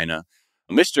Carolina.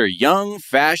 Mr. Young,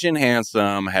 Fashion,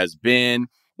 Handsome has been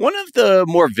one of the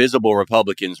more visible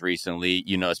Republicans recently,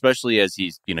 especially as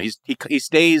he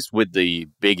stays with the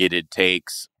bigoted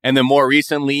takes. And then more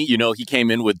recently, he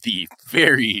came in with the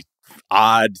very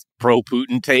odd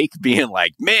pro-Putin take, being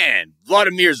like, man,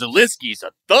 Vladimir Zelensky's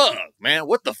a thug, man.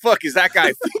 What the fuck is that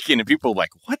guy thinking? And people are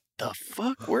like, what the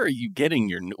fuck? Where are you getting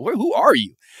who are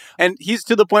you? And he's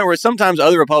to the point where sometimes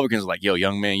other Republicans are like, yo,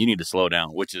 young man, you need to slow down,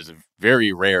 which is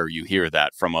very rare you hear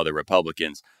that from other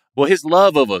Republicans. Well, his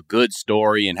love of a good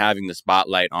story and having the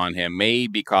spotlight on him may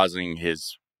be causing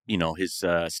his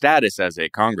status as a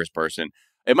congressperson.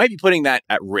 It might be putting that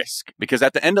at risk, because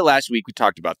at the end of last week, we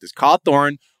talked about this.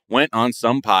 Cawthorn went on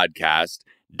some podcast,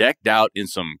 decked out in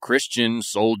some Christian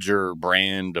soldier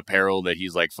brand apparel that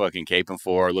he's like fucking caping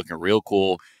for, looking real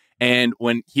cool. And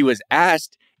when he was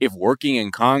asked if working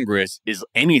in Congress is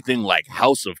anything like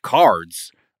House of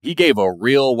Cards, he gave a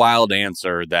real wild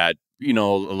answer that, a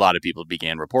lot of people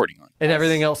began reporting on. And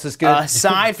everything else is good.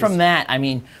 Aside from that,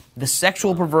 the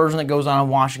sexual perversion that goes on in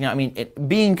Washington,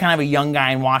 being kind of a young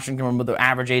guy in Washington, with the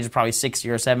average age is probably 60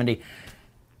 or 70,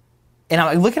 and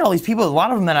I look at all these people, a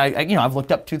lot of them that I've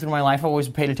looked up to through my life. I've always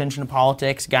paid attention to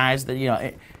politics, guys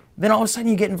that, then all of a sudden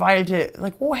you get invited to,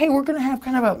 like, well, hey, we're going to have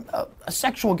kind of a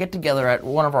sexual get-together at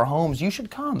one of our homes. You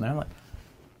should come. And I'm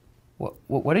like,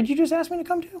 what did you just ask me to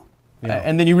come to? Yeah.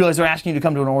 And then you realize they're asking you to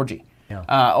come to an orgy.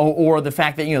 Yeah. Or the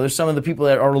fact that, there's some of the people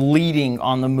that are leading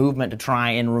on the movement to try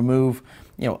and remove,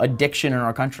 addiction in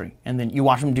our country. And then you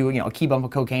watch them do, a key bump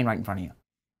of cocaine right in front of you.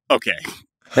 Okay.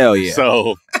 Hell yeah.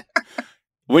 So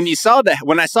when I saw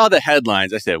the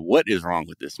headlines, I said, what is wrong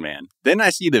with this man? Then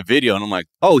I see the video and I'm like,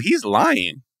 oh, he's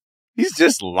lying. He's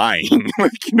just lying.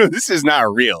 This is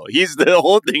not real. The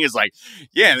whole thing is like,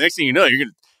 yeah, next thing you know,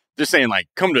 they're saying like,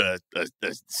 come to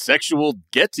a sexual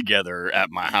get together at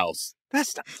my house.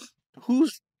 That's not,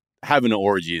 who's having an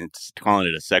orgy and calling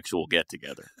it a sexual get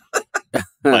together?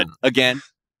 But again,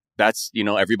 that's,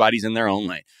 everybody's in their own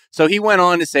lane. So he went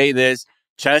on to say this,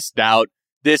 chest out.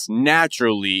 This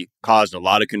naturally caused a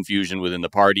lot of confusion within the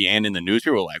party and in the news.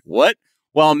 People were like, what?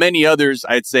 While many others,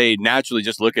 I'd say, naturally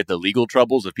just look at the legal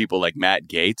troubles of people like Matt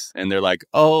Gaetz, and they're like,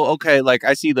 oh, okay, like,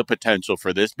 I see the potential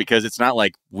for this, because it's not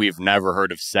like we've never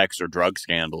heard of sex or drug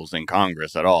scandals in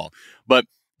Congress at all. But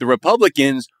the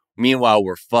Republicans, meanwhile,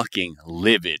 were fucking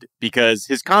livid, because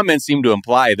his comments seem to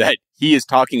imply that he is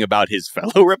talking about his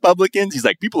fellow Republicans. He's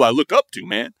like, people I look up to,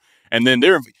 man. And then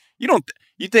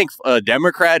you think a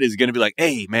Democrat is going to be like,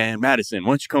 hey, man, Madison,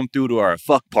 why don't you come through to our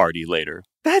fuck party later?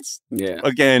 That's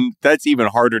even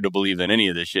harder to believe than any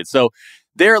of this shit. So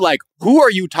they're like, who are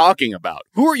you talking about?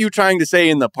 Who are you trying to say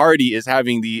in the party is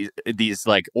having these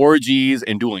like orgies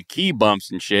and doing key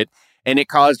bumps and shit? And it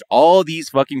caused all these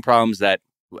fucking problems that,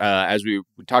 as we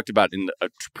talked about in a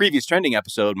previous trending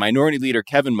episode, Minority Leader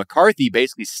Kevin McCarthy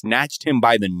basically snatched him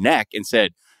by the neck and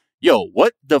said, yo,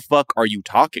 what the fuck are you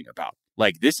talking about?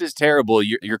 Like, this is terrible.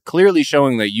 You're clearly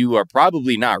showing that you are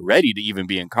probably not ready to even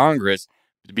be in Congress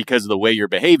because of the way you're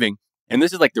behaving. And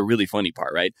this is like the really funny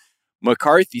part, right?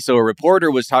 McCarthy. So a reporter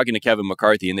was talking to Kevin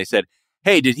McCarthy and they said,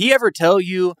 hey, did he ever tell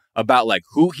you about like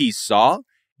who he saw?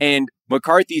 And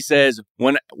McCarthy says,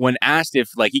 when asked if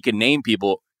like he could name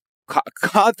people,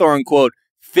 Cawthorn, quote,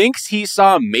 thinks he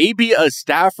saw maybe a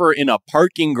staffer in a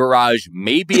parking garage,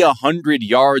 maybe 100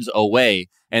 yards away,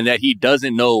 and that he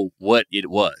doesn't know what it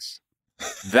was.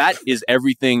 That is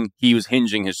everything he was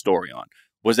hinging his story on,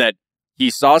 was that he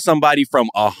saw somebody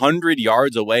from 100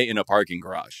 yards away in a parking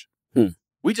garage.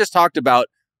 We just talked about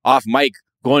off mic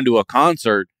going to a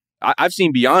concert. I've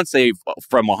seen Beyonce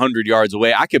from 100 yards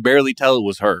away. I could barely tell it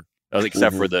was her,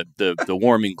 except for the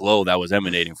warming glow that was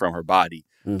emanating from her body.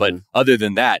 But other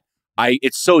than that,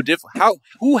 it's so different.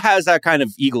 Who has that kind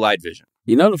of eagle-eyed vision?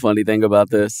 The funny thing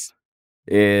about this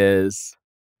is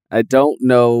I don't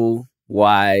know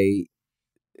why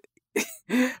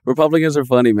Republicans are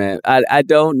funny, man. I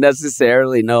don't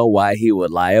necessarily know why he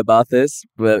would lie about this,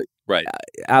 but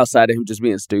outside of him just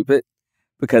being stupid.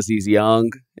 because he's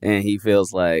young and he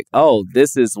feels like, oh,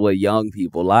 this is what young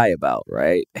people lie about,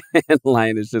 right? And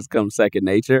lying has just come second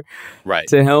nature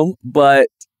to him. But,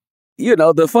 you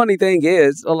know, the funny thing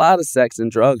is a lot of sex and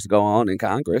drugs go on in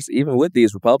Congress, even with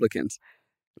these Republicans.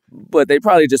 But they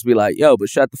probably just be like, yo, but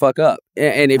shut the fuck up.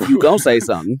 And if you gonna say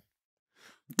something,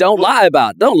 don't lie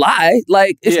about it. Don't lie.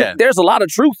 Like, there's a lot of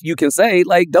truth you can say.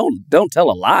 Like, don't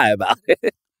tell a lie about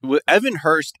it. Well, Evan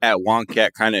Hurst at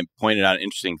Wonkat kind of pointed out an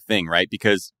interesting thing, right?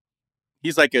 Because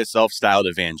he's like a self-styled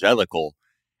evangelical.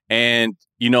 And,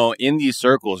 you know, in these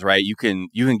circles, right, you can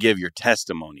give your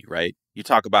testimony, right? You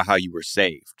talk about how you were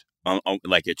saved.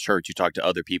 Like at church, you talk to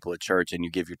other people at church and you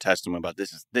give your testimony about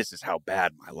this is how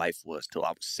bad my life was till I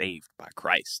was saved by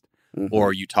Christ. Mm-hmm.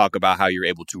 Or you talk about how you're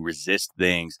able to resist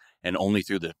things, and only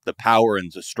through the power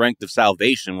and the strength of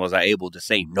salvation was I able to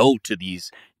say no to these,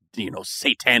 you know,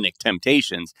 satanic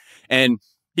temptations. And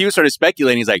he was sort of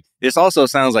speculating. He's like, this also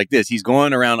sounds like this. He's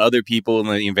going around other people in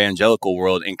the evangelical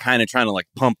world and kind of trying to like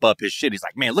pump up his shit. He's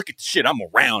like, man, look at the shit I'm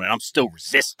around and I'm still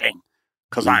resisting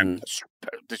because I'm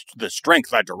the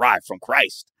strength I derive from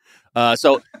Christ.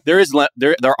 So there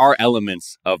are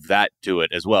elements of that to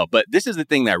it as well. But this is the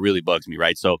thing that really bugs me,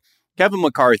 right? So Kevin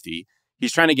McCarthy,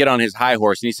 he's trying to get on his high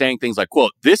horse and he's saying things like,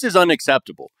 quote, this is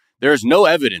unacceptable. There is no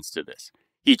evidence to this.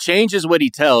 He changes what he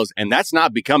tells, and that's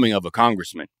not becoming of a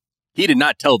congressman. He did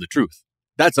not tell the truth.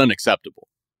 That's unacceptable.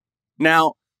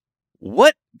 Now,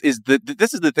 this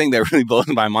is the thing that really blows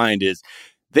my mind is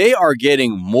they are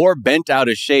getting more bent out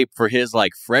of shape for his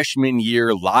like freshman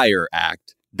year liar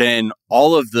act than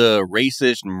all of the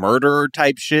racist murderer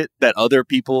type shit that other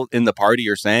people in the party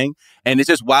are saying. And it's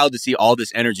just wild to see all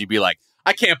this energy be like,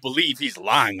 I can't believe he's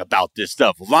lying about this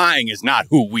stuff. Lying is not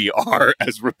who we are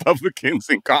as Republicans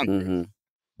in Congress.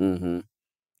 Mm-hmm. Mm-hmm.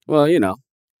 Well, you know,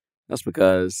 that's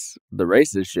because the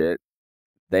racist shit,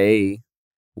 they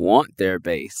want their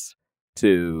base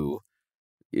to,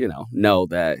 you know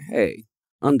that, hey,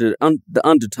 the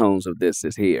undertones of this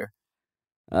is here.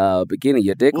 Getting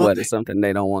your dick wet is something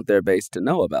they don't want their base to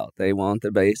know about. They want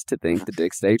the base to think the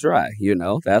dick stay dry. You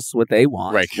know, that's what they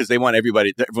want. Right, because they want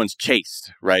everyone's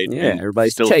chaste, right? Yeah, and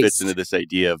everybody's still chaste. fits into this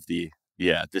idea of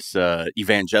this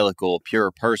evangelical pure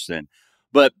person.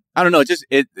 But I don't know,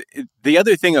 the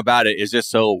other thing about it is just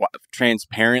so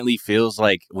transparently feels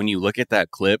like when you look at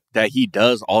that clip that he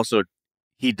does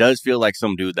feel like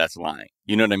some dude that's lying.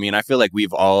 You know what I mean? I feel like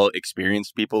we've all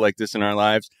experienced people like this in our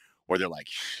lives where they're like,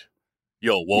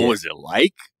 yo, what was it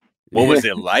like? What was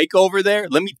it like over there?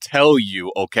 Let me tell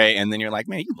you, okay? And then you're like,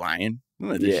 man, you lying.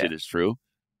 None of this shit is true.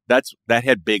 That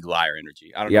had big liar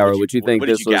energy. I don't know. Yara, would you think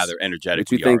this was gather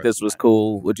energetically? Would you think this was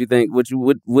cool? Would you think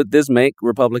would this make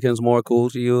Republicans more cool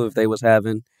to you if they was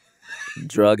having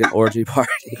drug and orgy parties?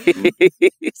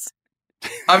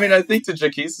 I mean, I think to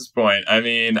Jacquis's point,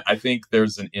 I think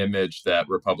there's an image that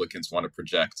Republicans want to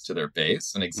project to their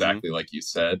base, and exactly like you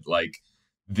said, like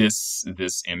this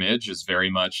image is very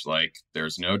much like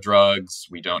there's no drugs,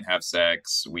 we don't have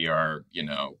sex, we are, you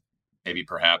know, maybe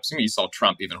perhaps you saw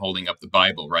Trump even holding up the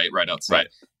Bible right outside. Right.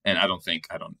 And I don't think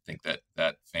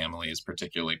that family is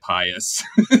particularly pious.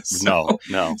 No.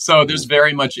 So it's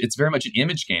very much an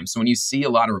image game. So when you see a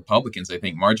lot of Republicans, I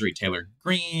think Marjorie Taylor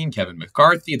Greene, Kevin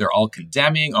McCarthy, they're all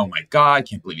condemning. Oh my God,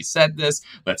 can't believe he said this.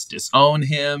 Let's disown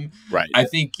him. Right. I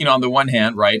think, you know, on the one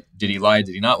hand, right, did he lie?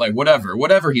 Did he not lie?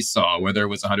 Whatever he saw, whether it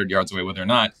was 100 yards away, whether or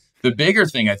not. The bigger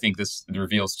thing I think this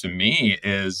reveals to me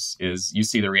is you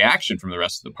see the reaction from the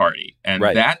rest of the party. And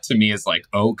that to me is like,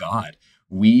 oh God,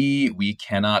 we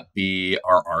cannot be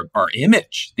our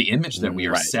image, the image that we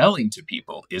are selling to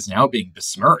people is now being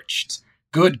besmirched.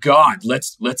 Good God,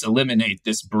 let's eliminate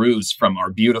this bruise from our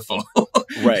beautiful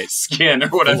skin or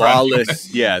whatever.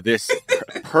 Flawless, this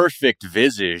perfect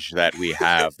visage that we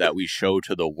have that we show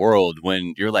to the world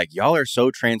when you're like, y'all are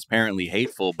so transparently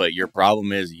hateful, but your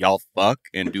problem is y'all fuck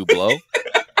and do blow.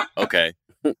 Okay.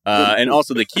 And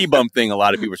also the key bump thing, a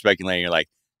lot of people are speculating, you're like,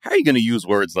 how are you going to use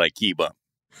words like key bump?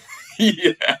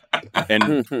 Yeah.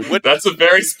 And that's a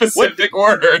very specific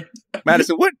word.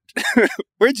 Madison,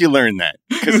 where'd you learn that?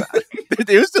 Because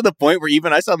it was to the point where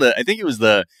even I saw I think it was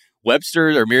the Webster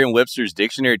or Merriam-Webster's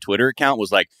dictionary Twitter account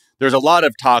was like, there's a lot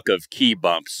of talk of key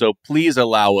bumps, so please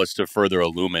allow us to further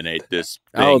illuminate this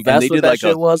thing. Oh, that's what that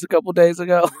shit was a couple days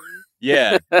ago?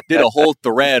 Yeah, did a whole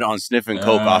thread on sniffing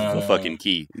coke off of a fucking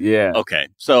key. Yeah. Okay,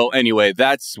 so anyway,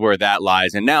 that's where that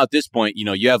lies. And now at this point, you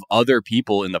know, you have other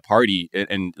people in the party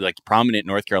and like prominent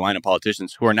North Carolina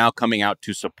politicians who are now coming out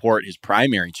to support his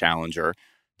primary challenger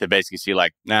to basically see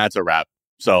like, nah, it's a wrap.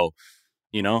 So,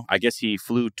 you know, I guess he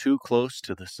flew too close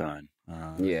to the sun.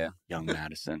 Young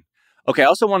Madison. Okay, I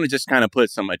also want to just kind of put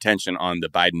some attention on the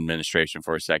Biden administration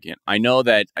for a second. I know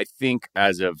that I think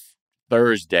as of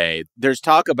Thursday, there's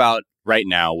talk about right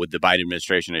now with the Biden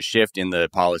administration, a shift in the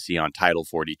policy on Title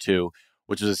 42,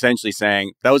 which was essentially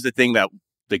saying that was the thing that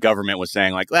the government was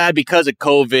saying, like, because of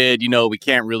COVID, we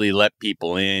can't really let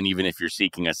people in, even if you're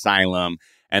seeking asylum.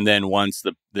 And then once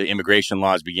the immigration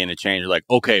laws began to change, like,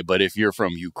 okay, but if you're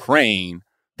from Ukraine,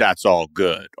 that's all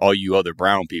good. All you other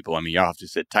brown people, y'all have to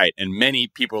sit tight. And many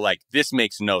people are like, this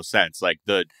makes no sense. Like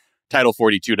the Title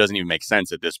 42 doesn't even make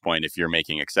sense at this point if you're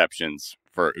making exceptions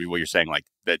for what you're saying, like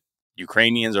that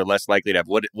Ukrainians are less likely to have.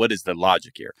 What is the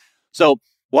logic here? So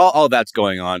while all that's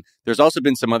going on, there's also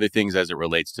been some other things as it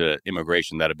relates to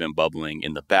immigration that have been bubbling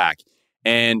in the back.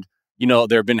 And,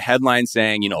 there have been headlines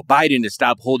saying, Biden to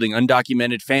stop holding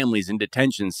undocumented families in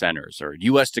detention centers, or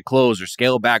U.S. to close or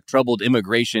scale back troubled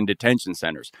immigration detention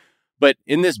centers. But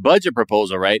in this budget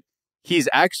proposal, right, he's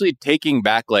actually taking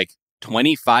back like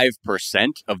 25%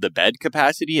 of the bed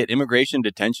capacity at immigration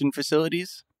detention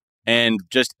facilities and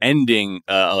just ending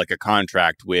like a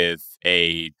contract with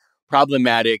a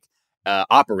problematic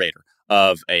operator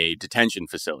of a detention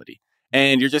facility.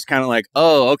 And you're just kind of like,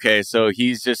 oh, okay, so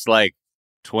he's just like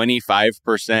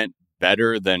 25%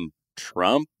 better than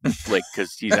Trump, like,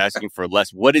 because he's asking for less.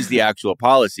 What is the actual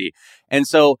policy? And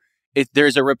so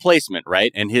there's a replacement,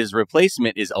 right? And his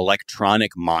replacement is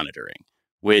electronic monitoring,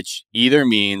 which either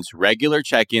means regular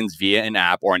check-ins via an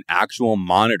app or an actual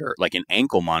monitor, like an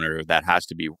ankle monitor that has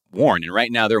to be worn. And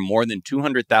right now, there are more than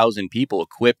 200,000 people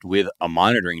equipped with a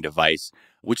monitoring device,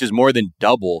 which is more than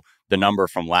double the number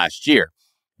from last year.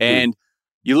 And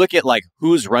you look at like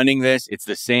who's running this, it's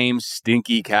the same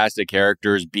stinky cast of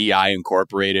characters, BI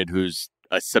Incorporated, who's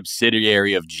a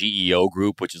subsidiary of GEO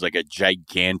Group, which is like a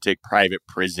gigantic private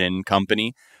prison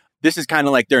company. This is kind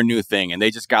of like their new thing. And they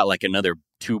just got like another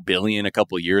 $2 billion a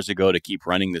couple of years ago to keep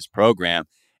running this program.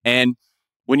 And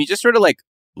when you just sort of like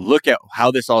look at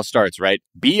how this all starts, right?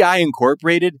 BI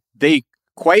Incorporated, they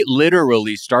quite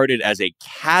literally started as a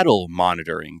cattle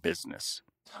monitoring business.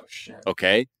 Oh, shit.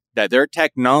 Okay. That their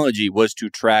technology was to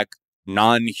track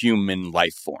non-human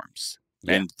life forms.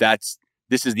 Yeah. And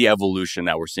this is the evolution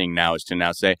that we're seeing now, is to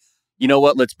now say, you know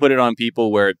what, let's put it on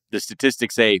people where the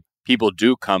statistics say people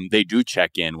do come, they do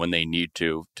check in when they need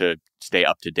to stay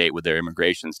up to date with their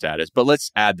immigration status. But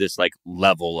let's add this like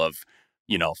level of,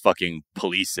 fucking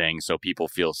policing so people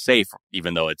feel safe,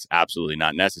 even though it's absolutely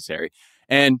not necessary.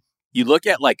 And you look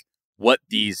at like what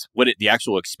the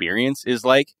actual experience is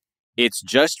like. It's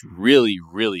just really,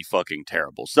 really fucking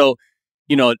terrible. So,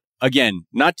 again,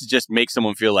 not to just make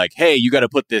someone feel like, hey, you got to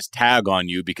put this tag on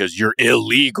you because you're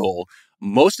illegal.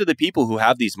 Most of the people who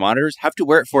have these monitors have to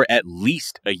wear it for at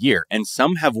least a year. And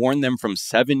some have worn them from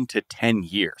 7 to 10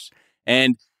 years.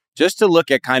 And just to look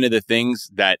at kind of the things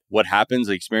that what happens,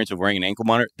 the experience of wearing an ankle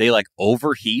monitor, they like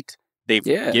overheat. They've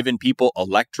given people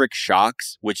electric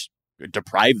shocks, which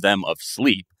deprive them of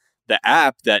sleep. The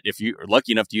app that, if you're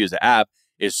lucky enough to use the app,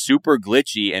 is super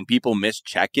glitchy and people miss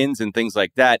check-ins and things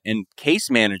like that. And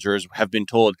case managers have been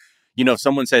told, if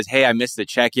someone says, hey, I missed the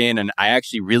check-in and I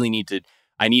actually really need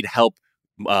help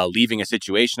leaving a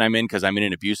situation I'm in because I'm in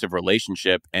an abusive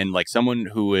relationship. And like someone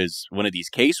who is one of these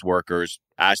case workers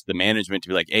asked the management to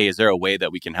be like, hey, is there a way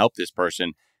that we can help this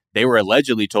person? They were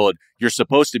allegedly told, you're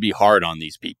supposed to be hard on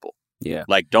these people. Yeah.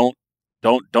 Like, don't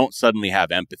suddenly have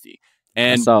empathy.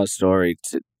 And I saw a story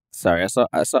I saw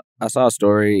a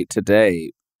story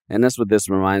today, and that's what this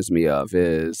reminds me of,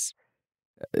 is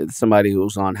somebody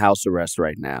who's on house arrest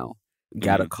right now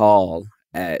got a call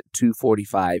at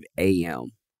 2:45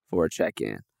 a.m. for a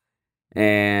check-in.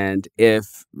 And if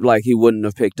like he wouldn't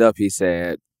have picked up, he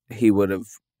said he would have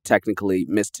technically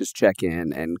missed his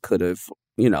check-in and could have,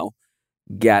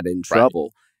 got in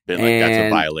trouble. Been like, that's a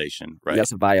violation, right?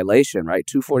 That's a violation, right?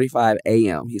 2:45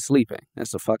 a.m. He's sleeping.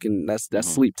 That's that's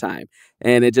sleep time.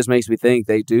 And it just makes me think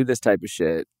they do this type of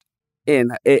shit.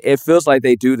 And it feels like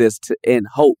they do this in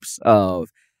hopes of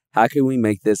how can we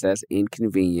make this as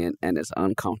inconvenient and as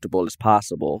uncomfortable as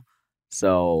possible.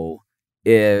 So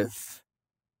if,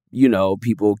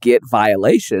 people get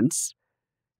violations,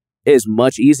 it's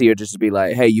much easier just to be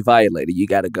like, hey, you violated, you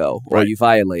got to go. Or you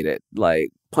violated, like,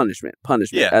 punishment,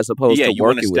 as opposed to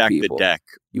working with people.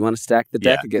 You want to stack the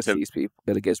deck against these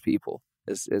people.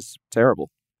 It's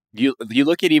terrible. You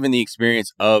look at even the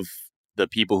experience of the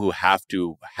people who have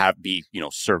to be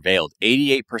surveilled.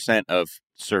 88% of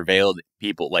surveilled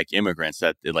people, like immigrants,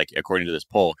 that like according to this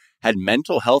poll, had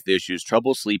mental health issues,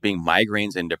 trouble sleeping,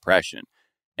 migraines, and depression,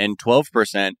 and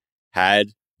 12% had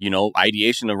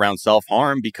ideation around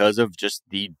self-harm because of just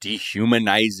the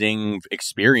dehumanizing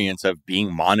experience of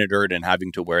being monitored and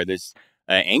having to wear this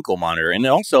ankle monitor. And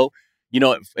also,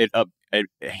 it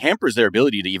hampers their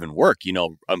ability to even work.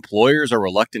 Employers are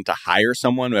reluctant to hire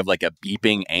someone who have like a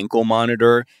beeping ankle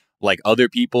monitor. Like other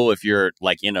people, if you're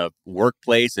like in a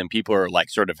workplace and people are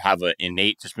like sort of have an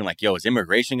innate just being like, yo, is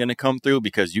immigration going to come through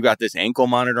because you got this ankle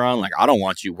monitor on? Like, I don't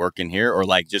want you working here, or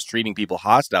like just treating people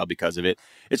hostile because of it.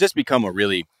 It's just become a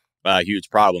really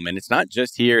huge problem. And it's not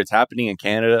just here. It's happening in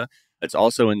Canada. It's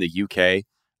also in the UK.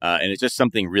 And it's just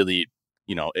something really,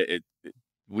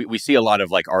 we see a lot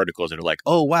of like articles that are like,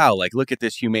 oh, wow, like look at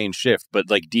this humane shift. But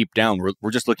like deep down,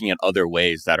 we're just looking at other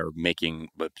ways that are making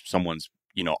someone's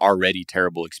already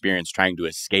terrible experience trying to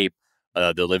escape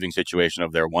the living situation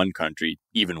of their one country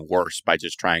even worse by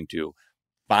just trying to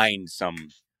find some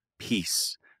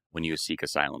peace when you seek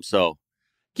asylum. So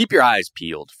keep your eyes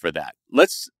peeled for that.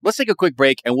 Let's take a quick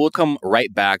break and we'll come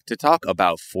right back to talk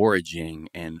about foraging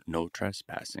and no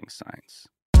trespassing signs.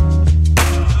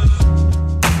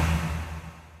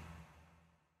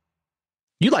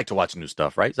 You like to watch new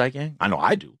stuff, right, Zygang? I know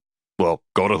I do. Well,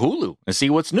 go to Hulu and see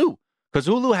what's new. Because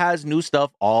Hulu has new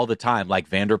stuff all the time, like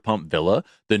Vanderpump Villa,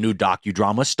 the new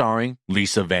docudrama starring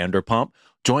Lisa Vanderpump.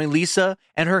 Join Lisa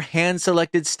and her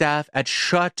hand-selected staff at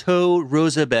Chateau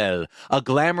Rosabelle, a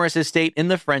glamorous estate in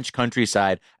the French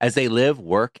countryside, as they live,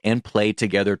 work, and play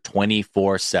together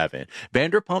 24/7.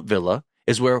 Vanderpump Villa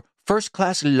is where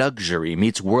first-class luxury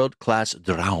meets world-class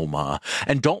drama.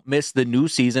 And don't miss the new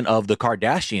season of The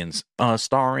Kardashians,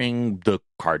 starring the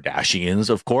Kardashians,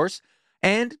 of course.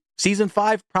 And Season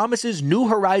 5 promises new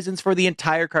horizons for the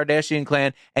entire Kardashian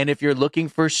clan, and if you're looking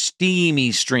for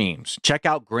steamy streams, check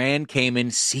out Grand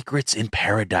Cayman Secrets in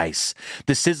Paradise,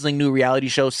 the sizzling new reality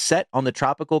show set on the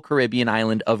tropical Caribbean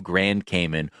island of Grand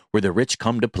Cayman, where the rich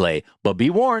come to play. But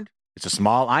be warned, it's a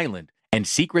small island, and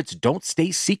secrets don't stay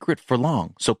secret for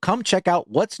long. So come check out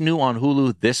what's new on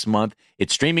Hulu this month.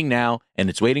 It's streaming now,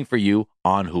 and it's waiting for you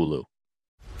on Hulu.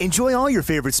 Enjoy all your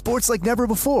favorite sports like never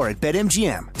before at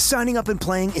BetMGM. Signing up and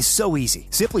playing is so easy.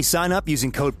 Simply sign up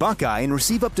using code Buckeye and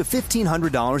receive up to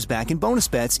 $1,500 back in bonus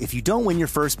bets if you don't win your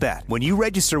first bet. When you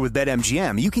register with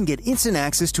BetMGM, you can get instant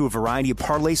access to a variety of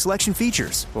parlay selection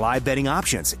features, live betting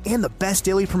options, and the best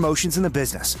daily promotions in the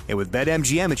business. And with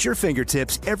BetMGM at your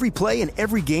fingertips, every play and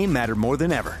every game matter more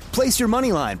than ever. Place your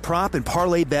moneyline, prop, and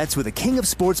parlay bets with the king of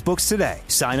sportsbooks today.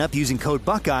 Sign up using code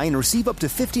Buckeye and receive up to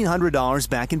 $1,500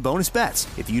 back in bonus bets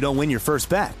if you don't win your first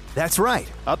bet. That's right,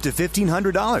 up to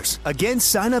 $1,500. Again,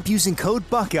 sign up using code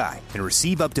Buckeye and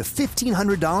receive up to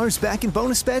 $1,500 back in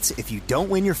bonus bets if you don't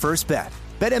win your first bet.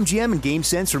 BetMGM and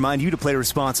GameSense remind you to play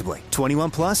responsibly.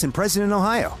 21 plus and present in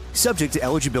Ohio. Subject to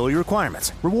eligibility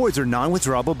requirements. Rewards are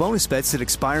non-withdrawable bonus bets that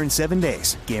expire in 7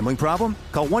 days. Gambling problem?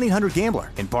 Call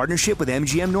 1-800-GAMBLER in partnership with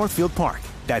MGM Northfield Park.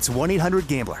 That's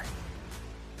 1-800-GAMBLER.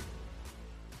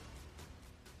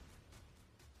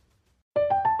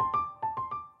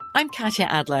 I'm Katya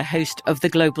Adler, host of The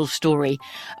Global Story.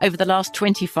 Over the last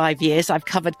 25 years, I've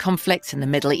covered conflicts in the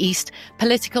Middle East,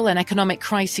 political and economic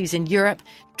crises in Europe,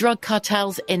 drug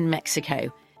cartels in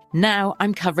Mexico. Now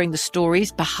I'm covering the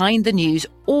stories behind the news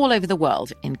all over the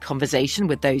world in conversation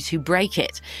with those who break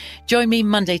it. Join me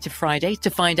Monday to Friday to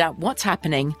find out what's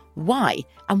happening, why,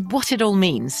 and what it all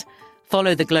means.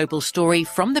 Follow The Global Story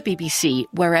from the BBC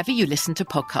wherever you listen to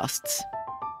podcasts.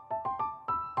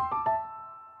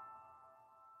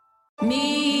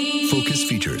 Focus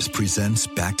Features presents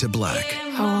Back to Black.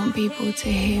 I want people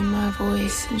to hear my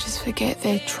voice and just forget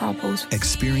their troubles.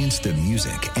 Experience the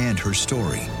music and her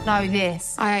story. Know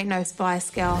this, I ain't no Spice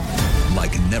Girl.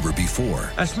 Like never before.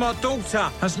 That's my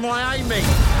daughter. That's my Amy.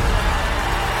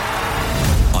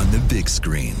 On the big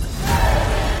screen.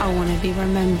 I want to be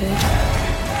remembered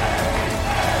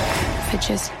for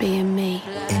just being me.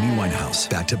 Amy Winehouse,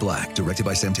 Back to Black, directed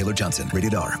by Sam Taylor Johnson.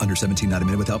 Rated R, under 17, not a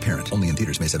minute without parent. Only in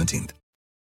theaters May 17th.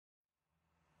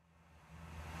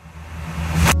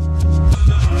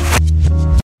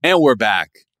 And we're back.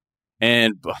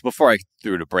 And before I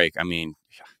threw the break, I mean,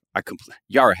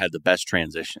 Yara had the best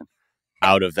transition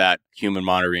out of that human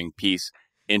monitoring piece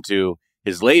into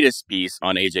his latest piece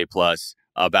on AJ Plus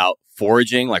about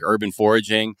foraging, like urban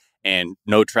foraging and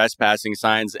no trespassing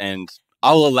signs. And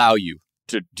I'll allow you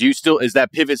to, is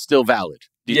that pivot still valid?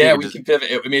 Yeah, we can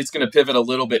pivot. I mean, it's going to pivot a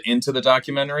little bit into the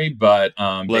documentary, but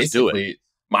let's do it. Basically,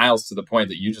 Miles, to the point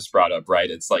that you just brought up, right?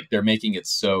 It's like they're making it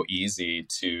so easy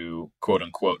to, quote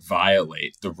unquote,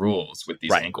 violate the rules with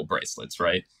these ankle bracelets,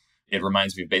 right? It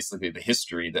reminds me of basically the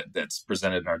history that's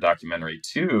presented in our documentary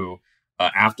too,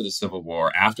 after the Civil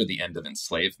War, after the end of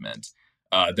enslavement.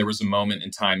 There was a moment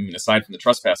in time, aside from the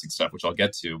trespassing stuff, which I'll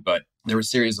get to, but there were a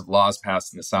series of laws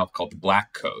passed in the South called the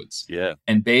Black Codes. Yeah.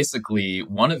 And basically,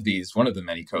 one of the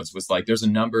many codes was like, there's a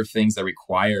number of things that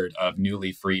required of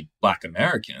newly freed Black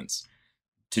Americans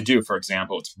to do. For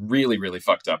example, it's really, really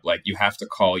fucked up. Like you have to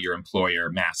call your employer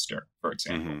master, for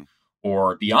example.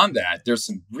 Or beyond that, there's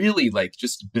some really like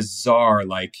just bizarre,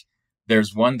 like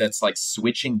there's one that's like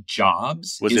switching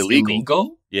jobs was is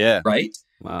illegal. Yeah. Right.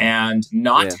 Wow. And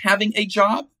not having a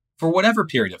job for whatever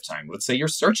period of time. Let's say you're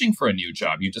searching for a new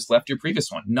job. You just left your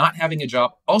previous one. Not having a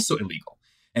job, also illegal.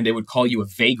 And they would call you a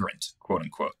vagrant, quote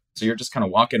unquote. So you're just kind of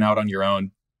walking out on your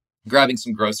own, grabbing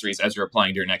some groceries as you're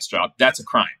applying to your next job. That's a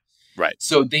crime. Right.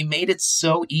 So they made it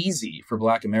so easy for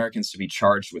Black Americans to be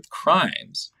charged with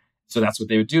crimes. So that's what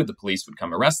they would do. The police would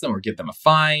come arrest them or give them a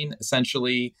fine,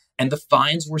 essentially. And the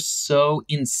fines were so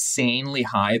insanely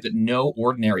high that no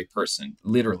ordinary person,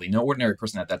 literally no ordinary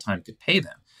person at that time could pay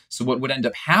them. So what would end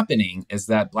up happening is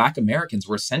that Black Americans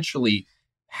were essentially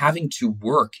having to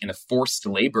work in a forced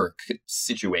labor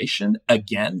situation,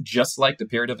 again, just like the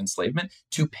period of enslavement,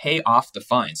 to pay off the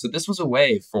fine. So this was a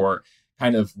way for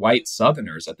kind of white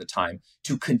Southerners at the time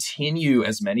to continue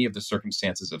as many of the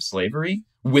circumstances of slavery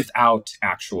without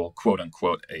actual, quote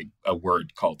unquote, a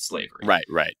word called slavery. Right,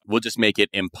 right. We'll just make it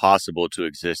impossible to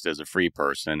exist as a free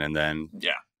person. And then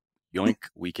yoink,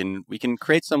 we can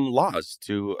create some laws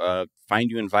to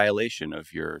find you in violation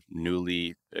of your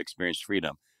newly experienced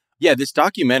freedom. Yeah, this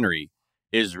documentary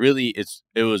is really,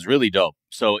 it was really dope.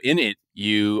 So in it,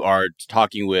 you are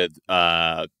talking with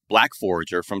Black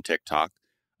Forager from TikTok,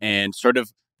 and sort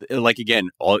of like, again,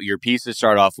 all your pieces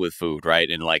start off with food, right?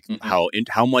 And like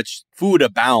how much food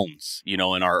abounds, you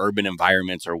know, in our urban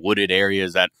environments or wooded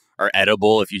areas that are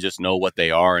edible if you just know what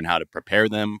they are and how to prepare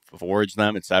them, forage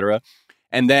them, etc.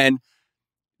 And then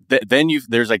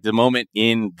there's like the moment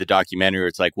in the documentary where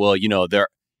it's like, well, you know,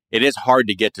 it is hard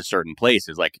to get to certain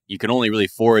places. Like you can only really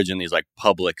forage in these like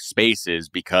public spaces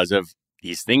because of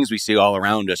these things we see all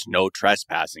around us, no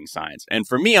trespassing signs. And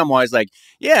for me, I'm always like,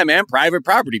 yeah, man, private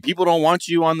property. People don't want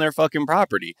you on their fucking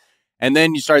property. And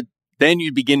then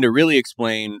you begin to really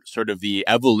explain sort of the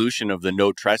evolution of the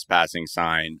no trespassing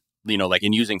sign, you know, like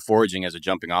in using foraging as a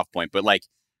jumping off point. But like,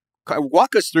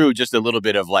 walk us through just a little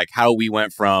bit of like how we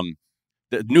went from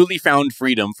the newly found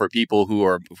freedom for people who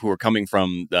are coming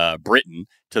from Britain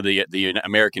to the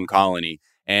American colony,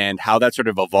 and how that sort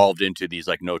of evolved into these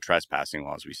like no trespassing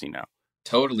laws we see now.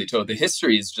 Totally. The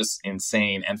history is just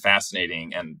insane and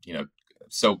fascinating. And, you know,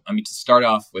 so, I mean, to start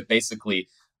off with basically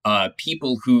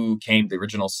people who came, the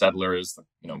original settlers,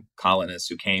 you know, colonists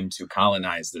who came to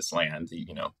colonize this land,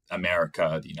 you know,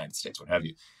 America, the United States, what have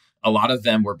you. A lot of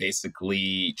them were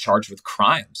basically charged with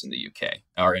crimes in the UK,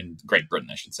 or in Great Britain,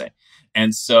 I should say.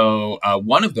 And so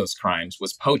one of those crimes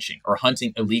was poaching or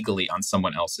hunting illegally on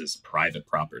someone else's private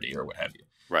property or what have you.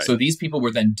 Right. So these people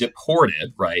were then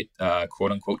deported, right,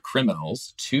 quote unquote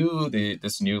criminals, to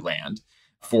this new land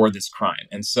for this crime.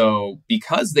 And so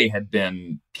because they had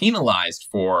been penalized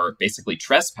for basically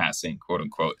trespassing, quote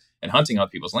unquote, and hunting on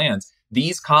people's lands,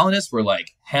 these colonists were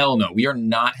like, hell no, we are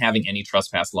not having any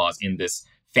trespass laws in this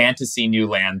fantasy new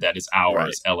land that is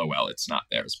ours. Right. LOL, it's not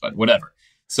theirs, but whatever.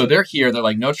 So they're here. They're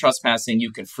like, no trespassing. You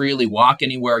can freely walk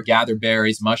anywhere, gather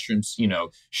berries, mushrooms, you know,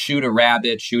 shoot a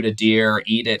rabbit, shoot a deer,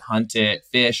 eat it, hunt it,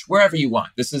 fish, wherever you want.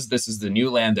 This is the new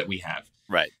land that we have.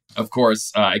 Right. Of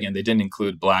course, again, they didn't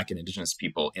include Black and Indigenous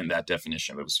people in that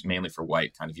definition. It was mainly for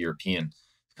white kind of European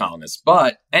colonists.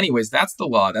 But anyways, that's the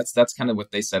law. That's kind of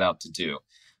what they set out to do.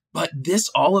 But this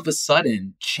all of a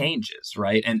sudden changes,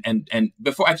 right? And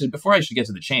before I should get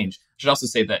to the change, I should also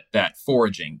say that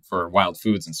foraging for wild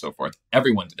foods and so forth,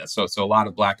 everyone did that. So a lot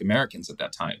of Black Americans at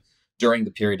that time, during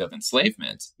the period of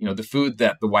enslavement, you know, the food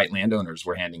that the white landowners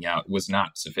were handing out was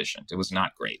not sufficient. It was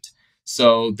not great.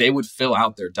 So they would fill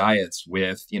out their diets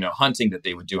with, you know, hunting that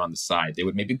they would do on the side. They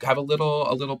would maybe have a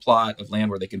little plot of land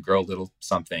where they could grow a little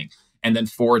something, and then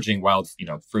foraging wild, you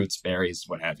know, fruits, berries,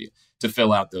 what have you, to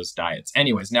fill out those diets.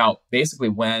 Anyways, now, basically,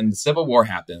 when the Civil War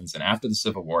happens, and after the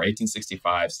Civil War,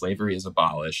 1865, slavery is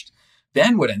abolished,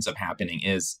 then what ends up happening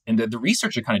is, and the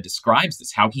researcher kind of describes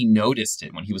this, how he noticed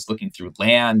it when he was looking through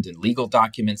land and legal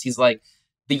documents. He's like,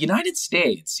 the United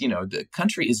States, you know, the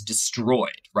country is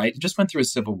destroyed, right? It just went through a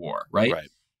civil war, right? Right.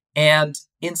 And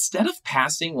instead of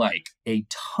passing like a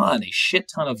shit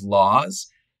ton of laws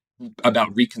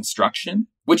about reconstruction,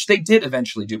 which they did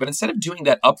eventually do, but instead of doing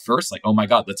that up first, like, oh my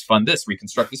God, let's fund this,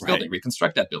 reconstruct this building,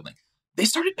 reconstruct that building, they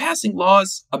started passing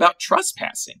laws about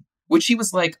trespassing, which he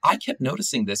was like, I kept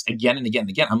noticing this again and again and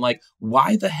again. I'm like,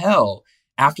 why the hell,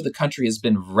 after the country has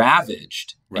been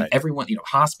ravaged, and everyone, you know,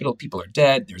 hospital people are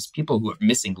dead, there's people who have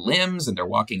missing limbs and they're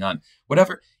walking on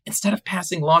whatever, instead of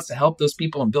passing laws to help those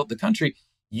people and build the country,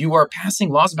 you are passing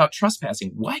laws about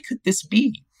trespassing. Why could this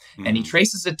be? Mm-hmm. And he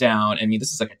traces it down. I mean,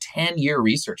 this is like a 10-year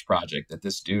research project that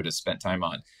this dude has spent time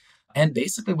on. And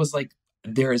basically was like,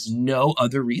 there is no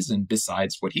other reason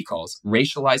besides what he calls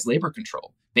racialized labor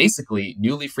control. Basically,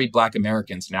 newly freed Black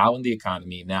Americans now in the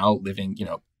economy, now living,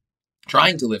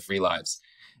 trying to live free lives.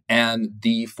 And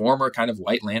the former kind of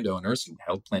white landowners who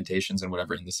held plantations and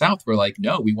whatever in the South were like,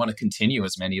 no, we want to continue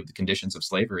as many of the conditions of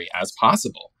slavery as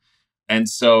possible. And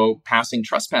so passing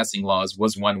trespassing laws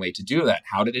was one way to do that.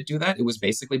 How did it do that? It was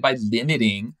basically by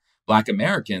limiting Black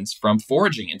Americans from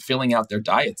foraging and filling out their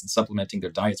diets and supplementing their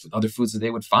diets with other foods that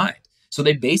they would find. So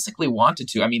they basically wanted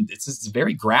to, this is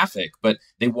very graphic, but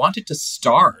they wanted to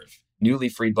starve newly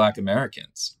freed Black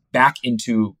Americans back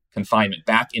into confinement,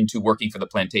 back into working for the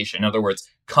plantation. In other words,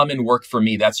 come and work for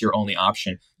me. That's your only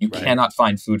option. You cannot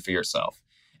find food for yourself.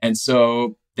 And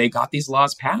so they got these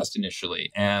laws passed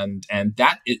initially. And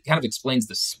that it kind of explains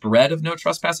the spread of no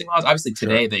trespassing laws. Obviously,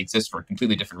 today they exist for a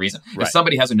completely different reason. If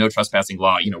somebody has a no trespassing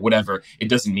law, whatever, it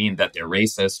doesn't mean that they're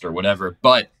racist or whatever.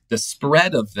 But the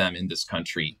spread of them in this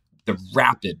country, the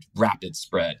rapid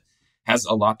spread, has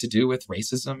a lot to do with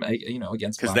racism,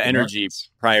 against because Black the energy Americans.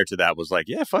 prior to that was like,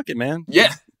 yeah, fuck it, man.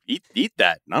 Yeah. Eat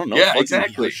that. I don't know. Yeah,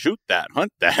 exactly. Shoot that,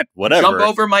 hunt that, whatever. Jump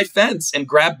over my fence and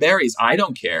grab berries. I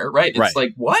don't care, right? It's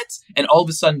like, what? And all of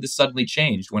a sudden, this suddenly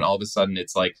changed when all of a sudden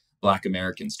it's like Black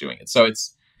Americans doing it. So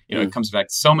it's, it comes back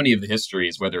to so many of the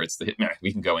histories, whether it's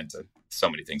we can go into so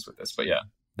many things with this, but yeah.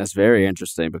 That's very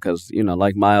interesting because,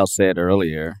 like Miles said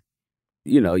earlier,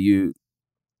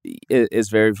 it's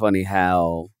very funny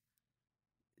how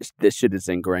this shit is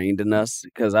ingrained in us,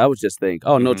 because I would just think,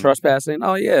 no trespassing.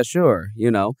 Oh, yeah, sure.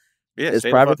 It's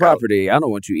private property. I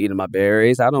don't want you eating my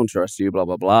berries. I don't trust you, blah,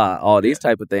 blah, blah. All these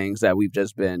type of things that we've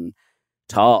just been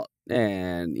taught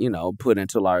and, put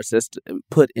into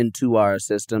our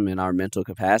system in our mental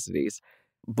capacities.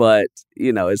 But,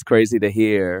 it's crazy to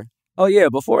hear. Oh, yeah,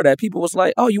 before that, people was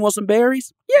like, oh, you want some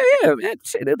berries? Yeah, man,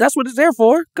 shit, that's what it's there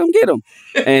for. Come get them.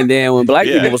 And then when Black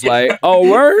people was like, oh,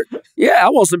 word? Yeah, I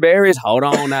want some berries. Hold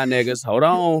on now, niggas. Hold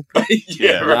on.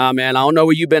 Nah, man, I don't know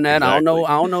where you been at. Exactly.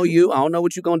 I don't know you. I don't know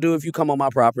what you going to do if you come on my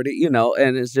property,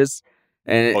 and it's just,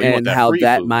 and how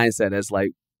that food mindset has,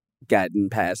 like, gotten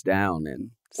passed down.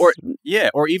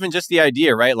 Or even just the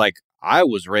idea, right? Like, I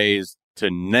was raised to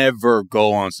never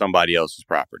go on somebody else's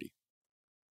property.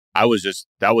 that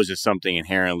was just something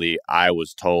inherently I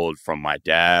was told from my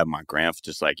dad, my grandpa,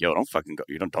 just like, yo, don't fucking go.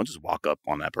 You don't just walk up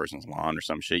on that person's lawn or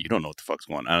some shit. You don't know what the fuck's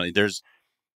going on. There's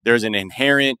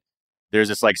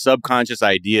this like subconscious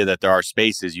idea that there are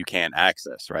spaces you can't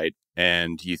access, right?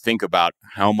 And you think about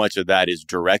how much of that is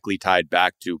directly tied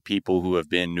back to people who have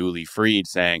been newly freed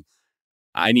saying,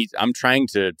 I'm trying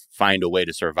to find a way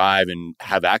to survive and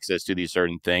have access to these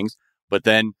certain things. But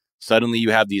then suddenly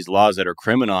you have these laws that are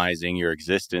criminalizing your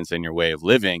existence and your way of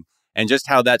living. And just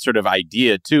how that sort of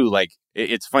idea too, like,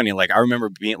 it's funny. Like, I remember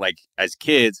being like, as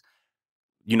kids,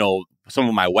 some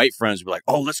of my white friends would be like,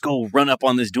 oh, let's go run up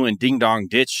on this doing ding dong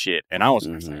ditch shit. And I was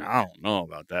like, I don't know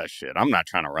about that shit. I'm not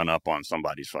trying to run up on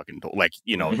somebody's fucking door, like,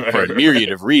 for a myriad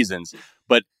of reasons.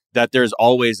 But that there's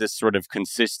always this sort of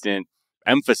consistent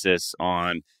emphasis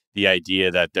on the idea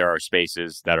that there are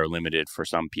spaces that are limited for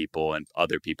some people and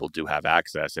other people do have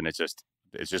access. And it's just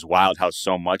wild how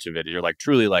so much of it, you're like,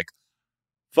 truly like,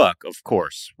 fuck, of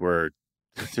course,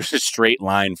 there's a straight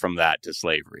line from that to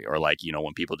slavery. Or like,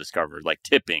 when people discover like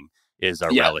tipping is a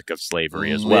relic of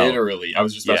slavery as well. Literally. I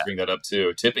was just about to bring that up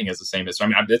too. Tipping has the same history. I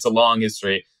mean, it's a long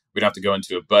history. We'd have to go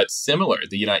into it, but similar.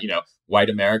 White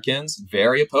Americans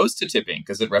very opposed to tipping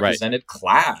because it represented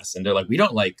class, and they're like, we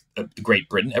don't like Great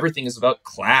Britain. Everything is about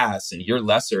class, and you're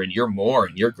lesser, and you're more,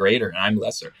 and you're greater, and I'm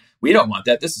lesser. We don't want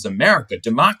that. This is America,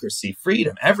 democracy,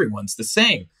 freedom. Everyone's the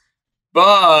same.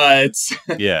 But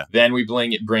then we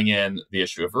bring in the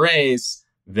issue of race.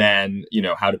 Then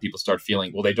how do people start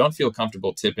feeling? Well, they don't feel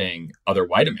comfortable tipping other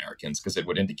white Americans because it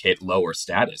would indicate lower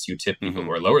status. You tip people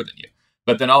who are lower than you.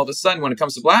 But then all of a sudden, when it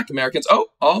comes to Black Americans, all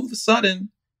of a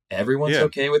sudden, everyone's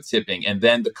okay with tipping. And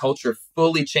then the culture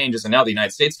fully changes. And now the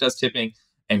United States does tipping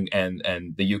and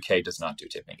the UK does not do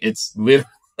tipping. It's literally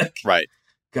like,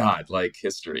 God, like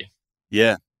history.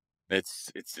 Yeah.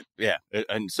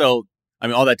 And so, I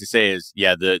mean, all that to say is,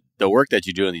 the work that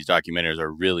you do in these documentaries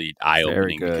are really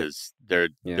eye-opening because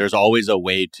there's always a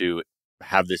way to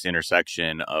have this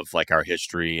intersection of like our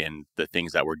history and the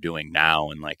things that we're doing now.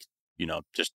 And like,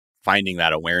 just finding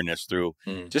that awareness through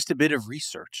just a bit of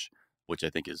research, which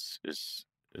I think is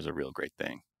a real great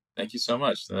thing. Thank you so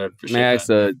much. I appreciate May I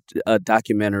that. ask a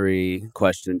documentary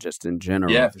question just in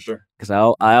general? Yeah, for sure. Because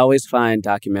I always find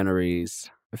documentaries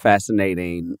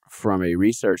fascinating from a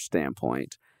research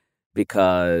standpoint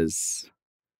because,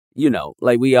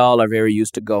 like we all are very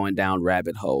used to going down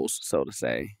rabbit holes, so to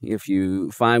say. If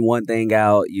you find one thing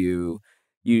out, you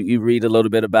you read a little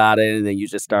bit about it, and then you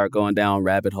just start going down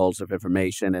rabbit holes of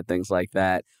information and things like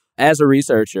that. As a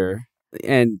researcher,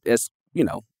 and as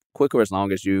quick or as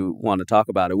long as you want to talk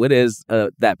about it, what is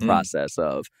that process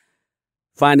of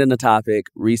finding a topic,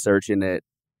 researching it,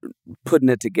 putting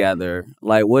it together?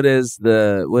 Like, what is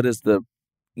the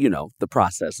the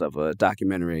process of a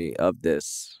documentary of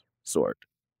this sort?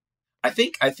 I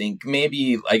think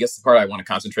maybe, I guess the part I want to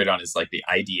concentrate on is like the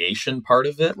ideation part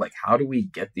of it. Like, how do we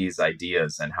get these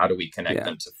ideas and how do we connect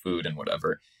them to food and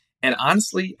whatever? And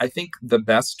honestly, I think the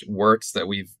best works that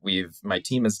my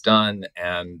team has done,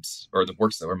 or the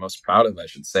works that we're most proud of, I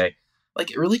should say,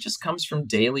 like, it really just comes from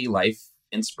daily life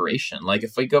inspiration. Like,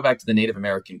 if we go back to the Native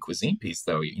American cuisine piece,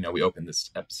 though, we opened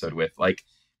this episode with, like,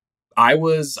 I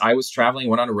was traveling,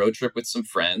 went on a road trip with some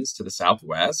friends to the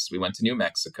Southwest. We went to New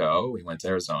Mexico, we went to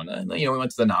Arizona, and we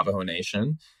went to the Navajo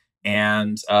Nation,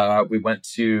 and we went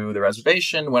to the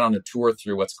reservation, went on a tour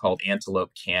through what's called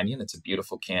Antelope Canyon. It's a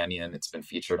beautiful canyon. It's been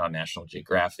featured on National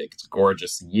Geographic. It's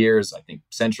gorgeous. Years, I think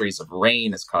centuries of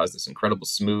rain has caused this incredible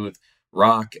smooth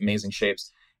rock, amazing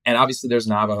shapes. And obviously there's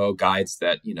Navajo guides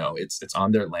that, it's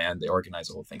on their land. They organize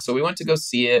the whole thing. So we went to go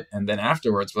see it. And then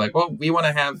afterwards, we're like, well, we want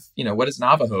to have, what is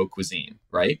Navajo cuisine,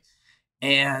 right?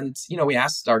 And, we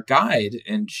asked our guide,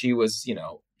 and she was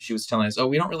telling us, oh,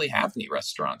 we don't really have any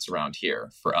restaurants around here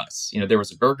for us. There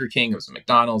was a Burger King, there was a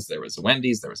McDonald's, there was a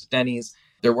Wendy's, there was a Denny's.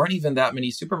 There weren't even that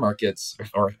many supermarkets,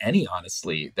 or any,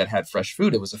 honestly, that had fresh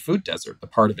food. It was a food desert, the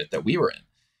part of it that we were in.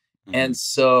 And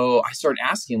so I started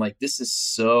asking, like, this is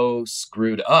so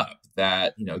screwed up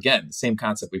that, again, the same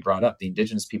concept we brought up, the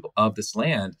indigenous people of this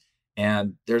land,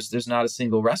 and there's not a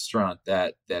single restaurant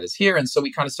that is here. And so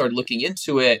we kind of started looking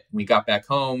into it. We got back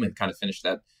home and kind of finished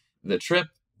the trip.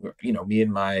 Me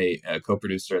and my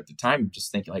co-producer at the time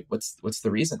just thinking, like, what's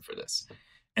the reason for this?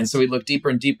 And so we look deeper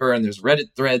and deeper, and there's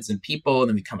Reddit threads and people, and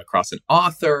then we come across an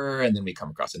author, and then we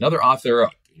come across another author, a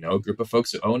group of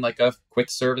folks who own like a quick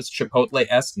service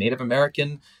Chipotle-esque Native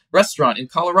American restaurant in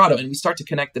Colorado. And we start to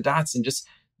connect the dots, and just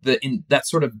in that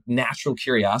sort of natural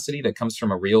curiosity that comes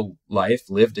from a real life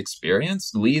lived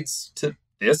experience leads to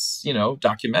this,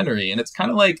 documentary. And it's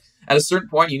kind of like, at a certain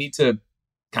point, you need to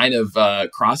kind of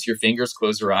cross your fingers,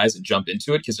 close your eyes, and jump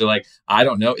into it, because you're like, I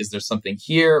don't know, is there something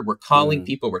here? We're calling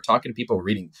people, we're talking to people, we're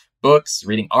reading books,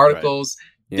 reading articles. Right.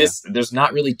 Yeah. There's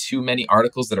not really too many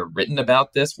articles that are written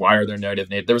about this. Why are there native?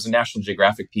 There was a National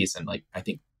Geographic piece, and I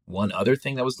think one other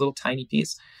thing that was a little tiny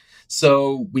piece.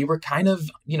 So we were kind of,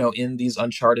 in these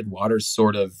uncharted waters,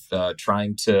 sort of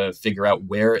trying to figure out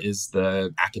where is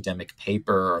the academic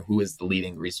paper, or who is the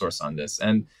leading resource on this.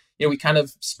 And we kind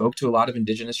of spoke to a lot of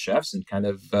indigenous chefs and kind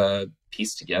of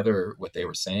pieced together what they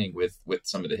were saying with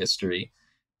some of the history.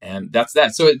 And that's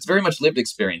that. So it's very much lived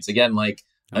experience. Again, like,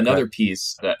 another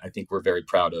piece that I think we're very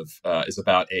proud of is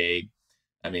about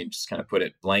just kind of put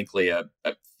it blankly, a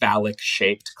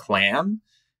phallic-shaped clam.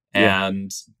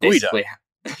 And basically,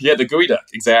 the gooey duck,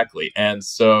 exactly. And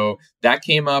so that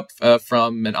came up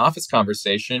from an office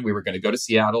conversation. We were going to go to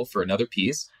Seattle for another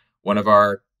piece. One of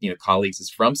our colleagues is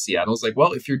from Seattle. It's like,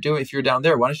 well, if you're down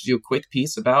there, why don't you do a quick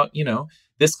piece about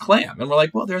this clam? And we're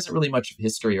like, well, there isn't really much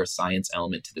history or science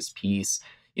element to this piece.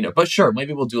 But sure,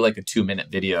 maybe we'll do like a 2-minute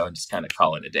video and just kind of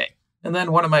call it a day. And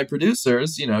then one of my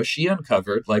producers, she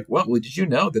uncovered like, well, did you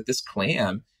know that this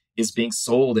clam is being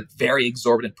sold at very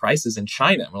exorbitant prices in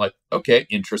China? And we're like, okay,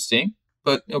 interesting,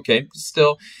 but okay,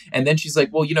 still. And then she's like,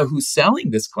 well, who's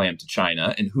selling this clam to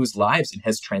China and whose lives it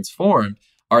has transformed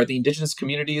are the indigenous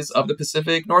communities of the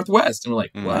Pacific Northwest. And we're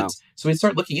like, what? Wow. So we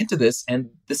start looking into this, and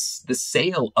the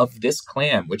sale of this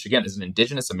clam, which again is an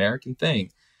indigenous American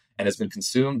thing, and has been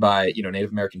consumed by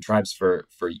Native American tribes for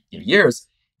years,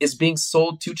 is being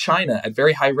sold to China at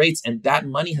very high rates. And that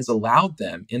money has allowed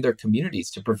them in their communities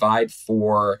to provide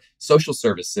for social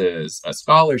services,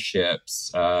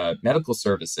 scholarships, medical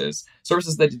services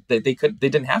that they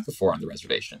didn't have before on the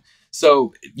reservation.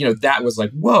 So, that was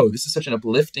like, whoa, this is such an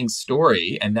uplifting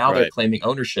story. And now they're claiming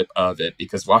ownership of it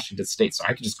because Washington State, so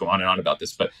I could just go on and on about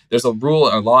this, but there's a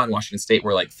law in Washington State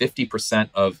where like 50%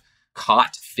 of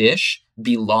caught fish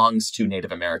belongs to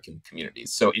Native American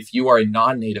communities. So if you are a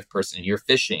non-Native person and you're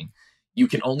fishing, you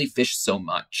can only fish so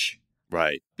much.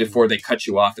 Right. Before they cut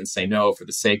you off and say no for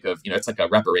the sake of, it's like a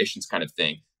reparations kind of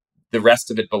thing. The rest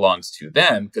of it belongs to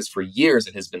them because for years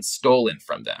it has been stolen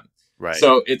from them. Right.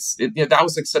 So that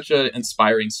was like such an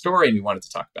inspiring story, and we wanted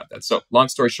to talk about that. So long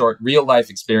story short, real life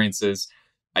experiences,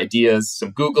 ideas,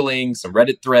 some Googling, some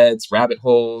Reddit threads, rabbit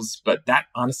holes. But that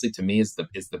honestly to me is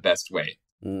the best way.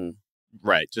 Mm.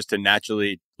 Right. Just to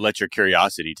naturally let your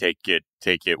curiosity take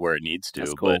it where it needs to.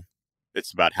 That's cool. But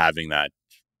it's about having that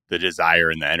the desire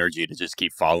and the energy to just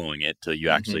keep following it till you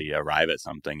actually arrive at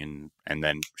something. And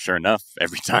then sure enough,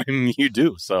 every time you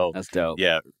do. So that's dope.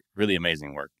 Yeah, really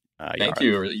amazing work. Thank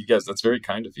you. You guys, that's very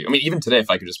kind of you. I mean, even today,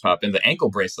 if I could just pop in the ankle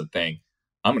bracelet thing,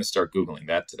 I'm going to start Googling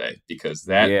that today because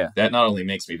that not only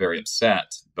makes me very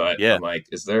upset, but I'm like,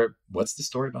 what's the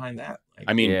story behind that? Like,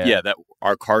 I mean, that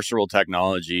our carceral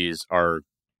technologies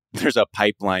there's a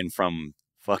pipeline from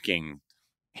fucking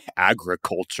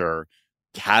agriculture,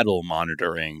 cattle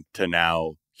monitoring to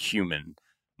now human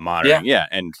monitoring. Yeah.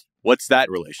 And what's that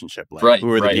relationship like? Right,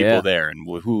 who are the people there and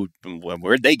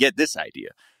where'd they get this idea?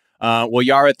 Well,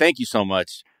 Yara, thank you so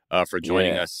much for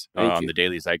joining us on the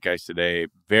Daily Zeitgeist today.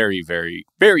 Very, very,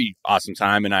 very awesome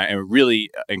time. And I really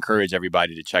encourage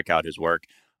everybody to check out his work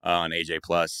on AJ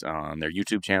Plus on their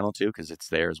YouTube channel, too, because it's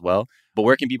there as well. But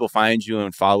where can people find you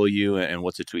and follow you? And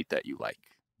what's a tweet that you like?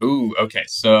 Ooh, okay.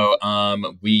 So on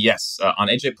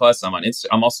AJ Plus, I'm on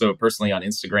I'm also personally on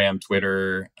Instagram,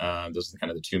 Twitter. Those are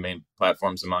kind of the two main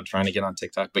platforms I'm on, trying to get on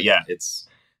TikTok. But yeah, it's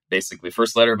basically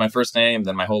first letter of my first name,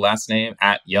 then my whole last name,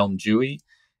 at Elmjouie.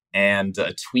 And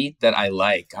a tweet that I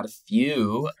like, got a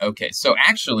few. Okay, so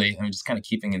actually, I'm just kind of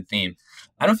keeping in theme.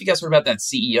 I don't know if you guys heard about that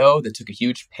CEO that took a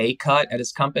huge pay cut at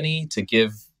his company to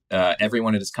give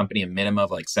everyone at his company a minimum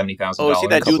of like $70,000. Oh, see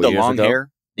that dude with the long hair?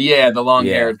 Yeah, the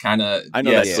long-haired kind of. I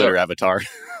know that Twitter avatar.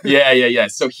 Yeah.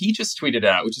 So he just tweeted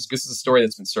out, this is a story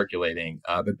that's been circulating,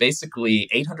 but basically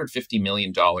 $850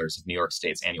 million of New York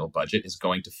State's annual budget is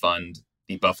going to fund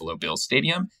the Buffalo Bills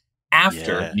Stadium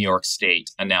after New York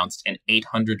State announced an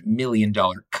 $800 million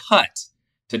cut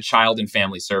to child and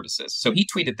family services. So he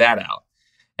tweeted that out.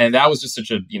 And that was just such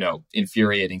a,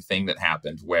 infuriating thing that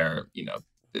happened where,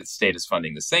 the state is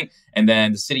funding this thing. And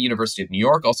then the City University of New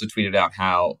York also tweeted out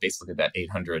how basically that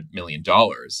 $800 million,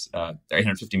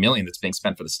 $850 million that's being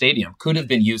spent for the stadium could have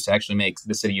been used to actually make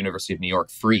the City University of New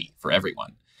York free for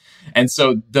everyone. And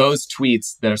so those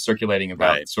tweets that are circulating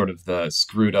about sort of the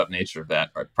screwed up nature of that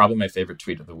are probably my favorite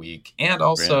tweet of the week. And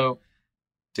also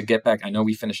to get back, I know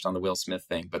we finished on the Will Smith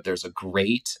thing, but there's a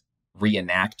great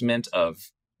reenactment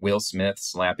of Will Smith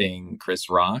slapping Chris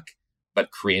Rock,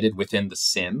 but created within The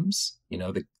Sims.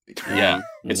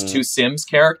 It's two Sims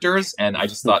characters, and I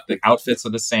just thought the outfits are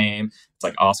the same. It's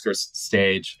like Oscar's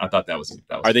stage. I thought that was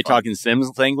Are they talking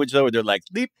Sims language though, or they're like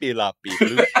lippy loppy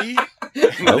loopy?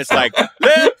 And then it's like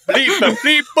lip leap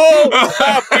flipo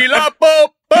loppy lopo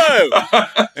bo.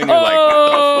 And you're like,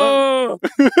 what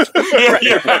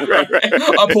the fuck? Right.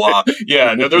 Applause.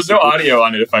 Yeah, no, there's no audio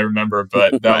on it if I remember,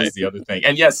 but that was the other thing.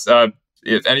 And yes,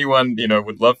 if anyone,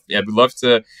 would love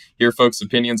to hear folks'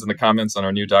 opinions in the comments on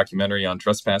our new documentary on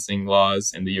trespassing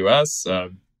laws in the U.S.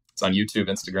 It's on YouTube,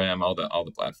 Instagram, all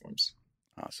the platforms.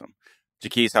 Awesome.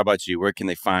 Jacquis, how about you? Where can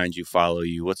they find you, follow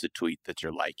you? What's a tweet that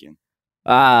you're liking?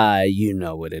 You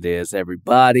know what it is,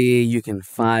 everybody. You can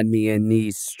find me in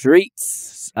these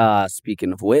streets.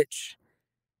 Speaking of which,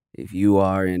 if you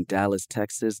are in Dallas,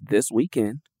 Texas this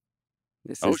weekend,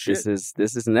 this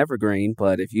is an evergreen,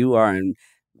 but if you are in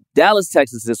Dallas,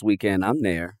 Texas this weekend, I'm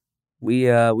there. We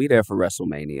there for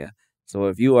WrestleMania. So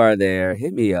if you are there,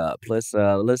 hit me up. Let's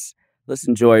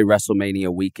enjoy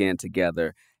WrestleMania weekend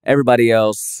together. Everybody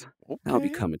else, I'll be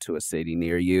coming to a city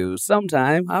near you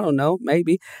sometime. I don't know,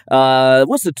 maybe.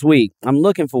 What's the tweet? I'm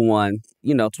looking for one.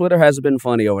 Twitter hasn't been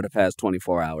funny over the past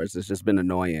 24 hours. It's just been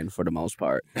annoying for the most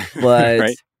part.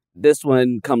 But this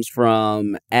one comes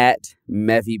from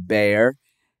 @MevyBear.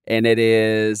 And it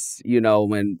is,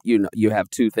 when, you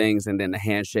have two things and then a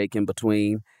handshake in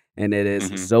between. And it is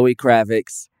Zoe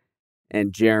Kravitz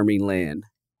and Jeremy Lin.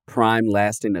 Prime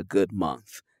lasting a good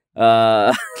month.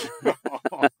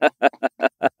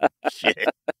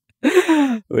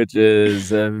 Which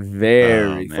is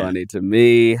very funny to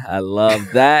me. I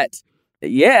love that.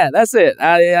 Yeah, that's it.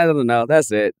 I don't know.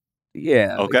 That's it.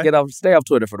 Yeah. Okay. Stay off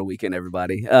Twitter for the weekend,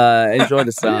 everybody. Enjoy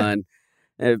the sun.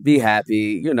 Be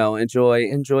happy,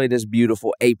 enjoy this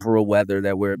beautiful April weather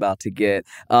that we're about to get.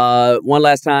 One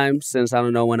last time, since I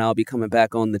don't know when I'll be coming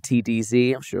back on the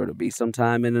TDZ. I'm sure it'll be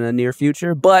sometime in the near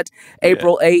future. But May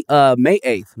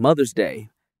 8th, Mother's Day,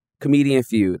 Comedian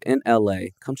Feud in LA.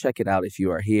 Come check it out if you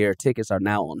are here. Tickets are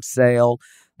now on sale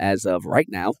as of right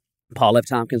now. Paul F.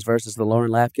 Tompkins versus the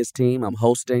Lauren Lapkus team. I'm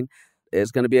hosting.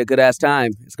 It's going to be a good-ass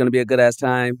time.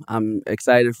 I'm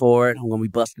excited for it. I'm going to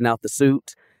be busting out the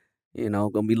suit.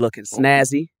 Gonna be looking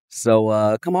snazzy.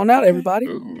 So come on out, everybody.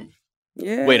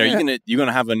 Yeah. Wait, are you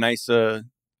gonna have a nice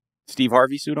Steve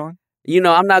Harvey suit on?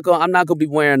 I'm not gonna be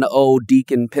wearing the old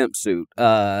Deacon pimp suit.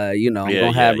 I'm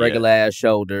gonna have regular ass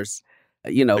shoulders.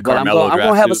 But I'm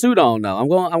gonna have a suit on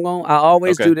though. I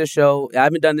always do this show. I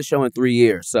haven't done this show in 3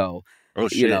 years, so Oh,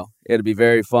 shit. You know, it'd be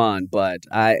very fun. But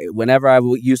whenever I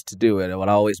used to do it, I would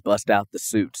always bust out the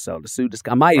suit. So the suit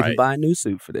I might even buy a new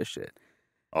suit for this shit.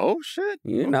 Oh, shit.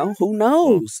 You know, who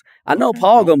knows? I know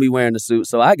Paul going to be wearing the suit,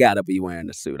 so I got to be wearing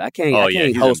the suit. I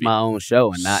can't host my own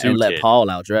show and let Paul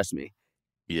outdress me.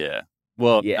 Yeah.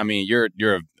 Well, I mean,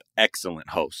 you're an excellent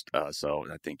host, so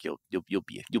I think you'll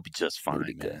be just fine.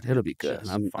 It'll be good.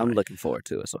 I'm looking forward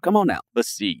to it. So come on now. Let's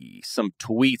see some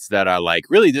tweets that I like.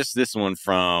 Really, this one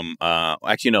from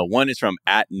one is from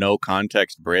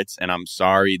 @NoContextBrits, and I'm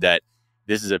sorry that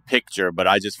this is a picture, but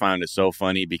I just found it so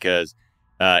funny because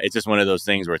it's just one of those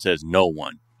things where it says no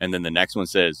one, and then the next one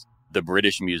says the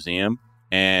British Museum.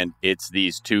 And it's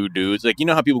these two dudes. Like, you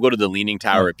know how people go to the Leaning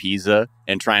Tower of Pisa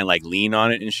and try and, like, lean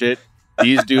on it and shit?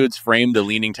 These dudes framed the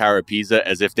Leaning Tower of Pisa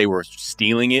as if they were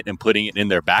stealing it and putting it in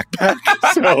their backpack.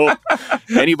 So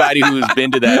anybody who's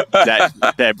been to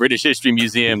that British History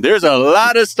Museum, there's a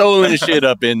lot of stolen shit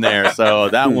up in there. So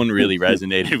that one really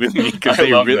resonated with me because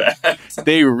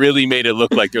they really made it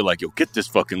look like they're like, yo, get this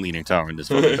fucking Leaning Tower in this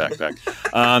fucking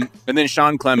backpack. And then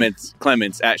Sean Clements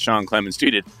 @Sean Clements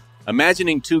tweeted,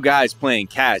 imagining two guys playing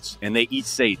catch and they each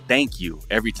say thank you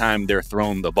every time they're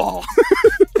thrown the ball.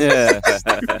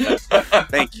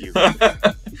 Thank you.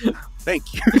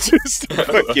 Thank you. Just a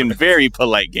fucking very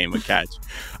polite game of catch.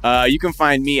 You can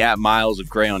find me at Miles of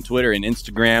Gray on Twitter and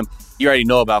Instagram. You already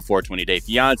know about 420 Day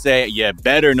Fiance. You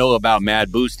better know about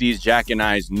Mad Boosties, Jack and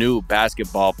I's new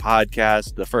basketball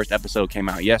podcast. The first episode came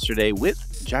out yesterday with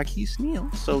Jacquis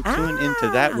Neal. So tune into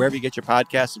that wherever you get your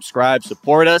podcast. Subscribe,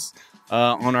 support us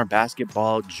on our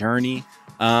basketball journey.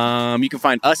 You can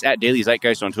find us at Daily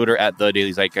Zeitgeist on Twitter, at The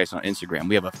Daily Zeitgeist on Instagram.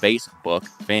 We have a Facebook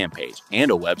fan page and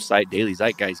a website,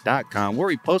 dailyzeitgeist.com, where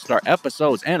we post our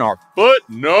episodes and our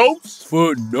footnotes.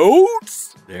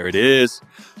 There it is.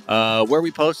 Where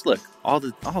we post, look, all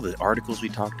the articles we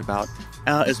talked about,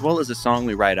 as well as the song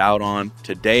we write out on.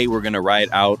 Today, we're going to write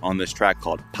out on this track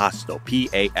called Pasto,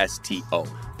 Pasto,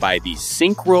 by the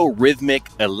Synchro Rhythmic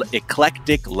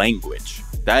Eclectic Language.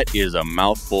 That is a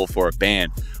mouthful for a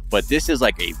band. But this is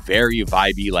like a very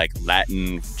vibey, like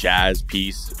Latin jazz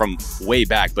piece from way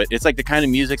back. But it's like the kind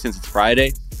of music, since it's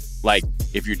Friday, like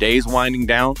if your day's winding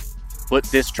down, put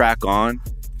this track on,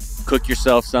 cook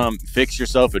yourself some, fix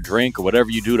yourself a drink or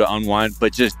whatever you do to unwind.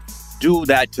 But just do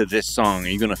that to this song and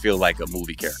you're going to feel like a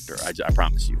movie character. I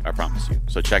promise you.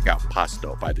 So check out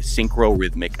Pasto by the Synchro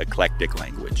Rhythmic Eclectic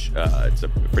Language. It's a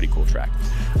pretty cool track.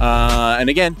 And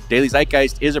again, Daily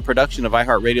Zeitgeist is a production of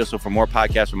iHeartRadio. So for more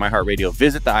podcasts from iHeartRadio,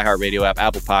 visit the iHeartRadio app,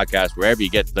 Apple Podcasts, wherever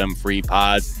you get them free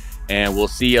pods. And we'll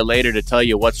see you later to tell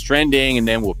you what's trending. And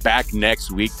then we're back next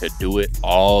week to do it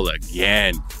all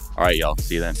again. All right, y'all.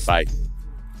 See you then. Bye.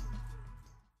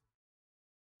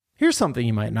 Here's something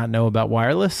you might not know about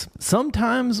wireless.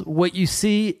 Sometimes what you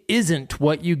see isn't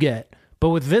what you get. But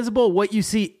with Visible, what you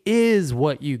see is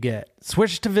what you get.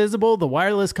 Switch to Visible, the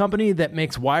wireless company that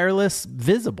makes wireless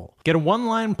visible. Get a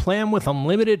one-line plan with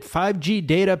unlimited 5G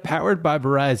data powered by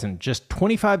Verizon. Just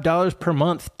 $25 per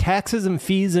month, taxes and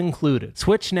fees included.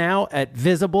 Switch now at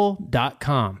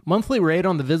Visible.com. Monthly rate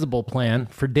on the Visible plan.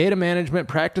 For data management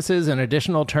practices and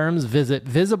additional terms, visit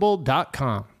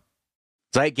Visible.com.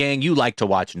 Zeit Gang, you like to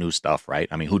watch new stuff, right?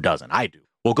 I mean, who doesn't? I do.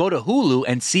 Well, go to Hulu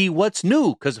and see what's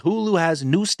new, because Hulu has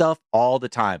new stuff all the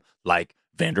time, like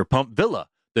Vanderpump Villa,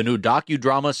 the new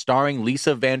docudrama starring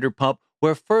Lisa Vanderpump,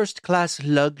 where first-class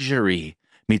luxury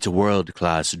meets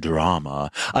world-class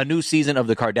drama. A new season of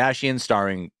The Kardashians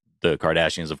starring the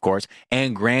Kardashians, of course,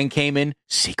 and Grand Cayman,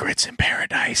 Secrets in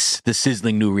Paradise, the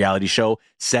sizzling new reality show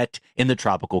set in the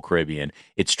tropical Caribbean.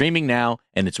 It's streaming now,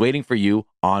 and it's waiting for you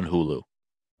on Hulu.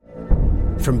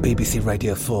 From BBC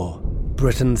Radio 4,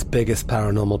 Britain's biggest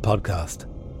paranormal podcast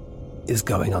is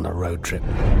going on a road trip.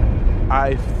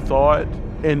 I thought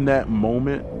in that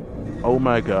moment, oh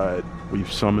my God,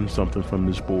 we've summoned something from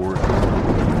this board.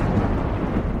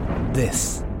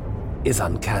 This is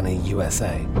Uncanny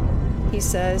USA. He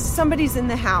says, somebody's in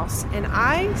the house, and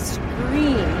I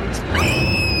screamed.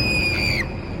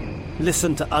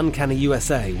 Listen to Uncanny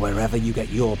USA wherever you get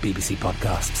your BBC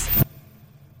podcasts,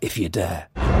 if you dare.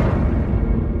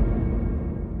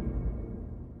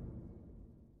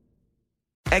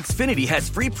 Xfinity has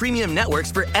free premium networks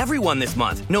for everyone this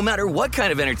month, no matter what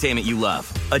kind of entertainment you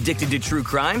love. Addicted to true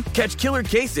crime? Catch killer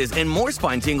cases and more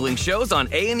spine-tingling shows on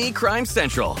A&E Crime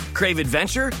Central. Crave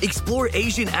adventure? Explore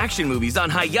Asian action movies on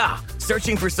Hi-Ya.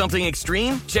 Searching for something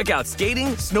extreme? Check out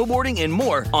skating, snowboarding, and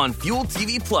more on Fuel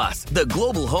TV Plus, the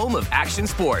global home of action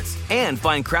sports. And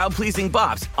find crowd-pleasing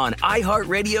bops on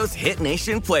iHeartRadio's Hit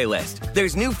Nation playlist.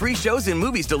 There's new free shows and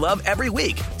movies to love every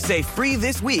week. Say free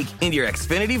this week in your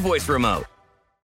Xfinity voice remote.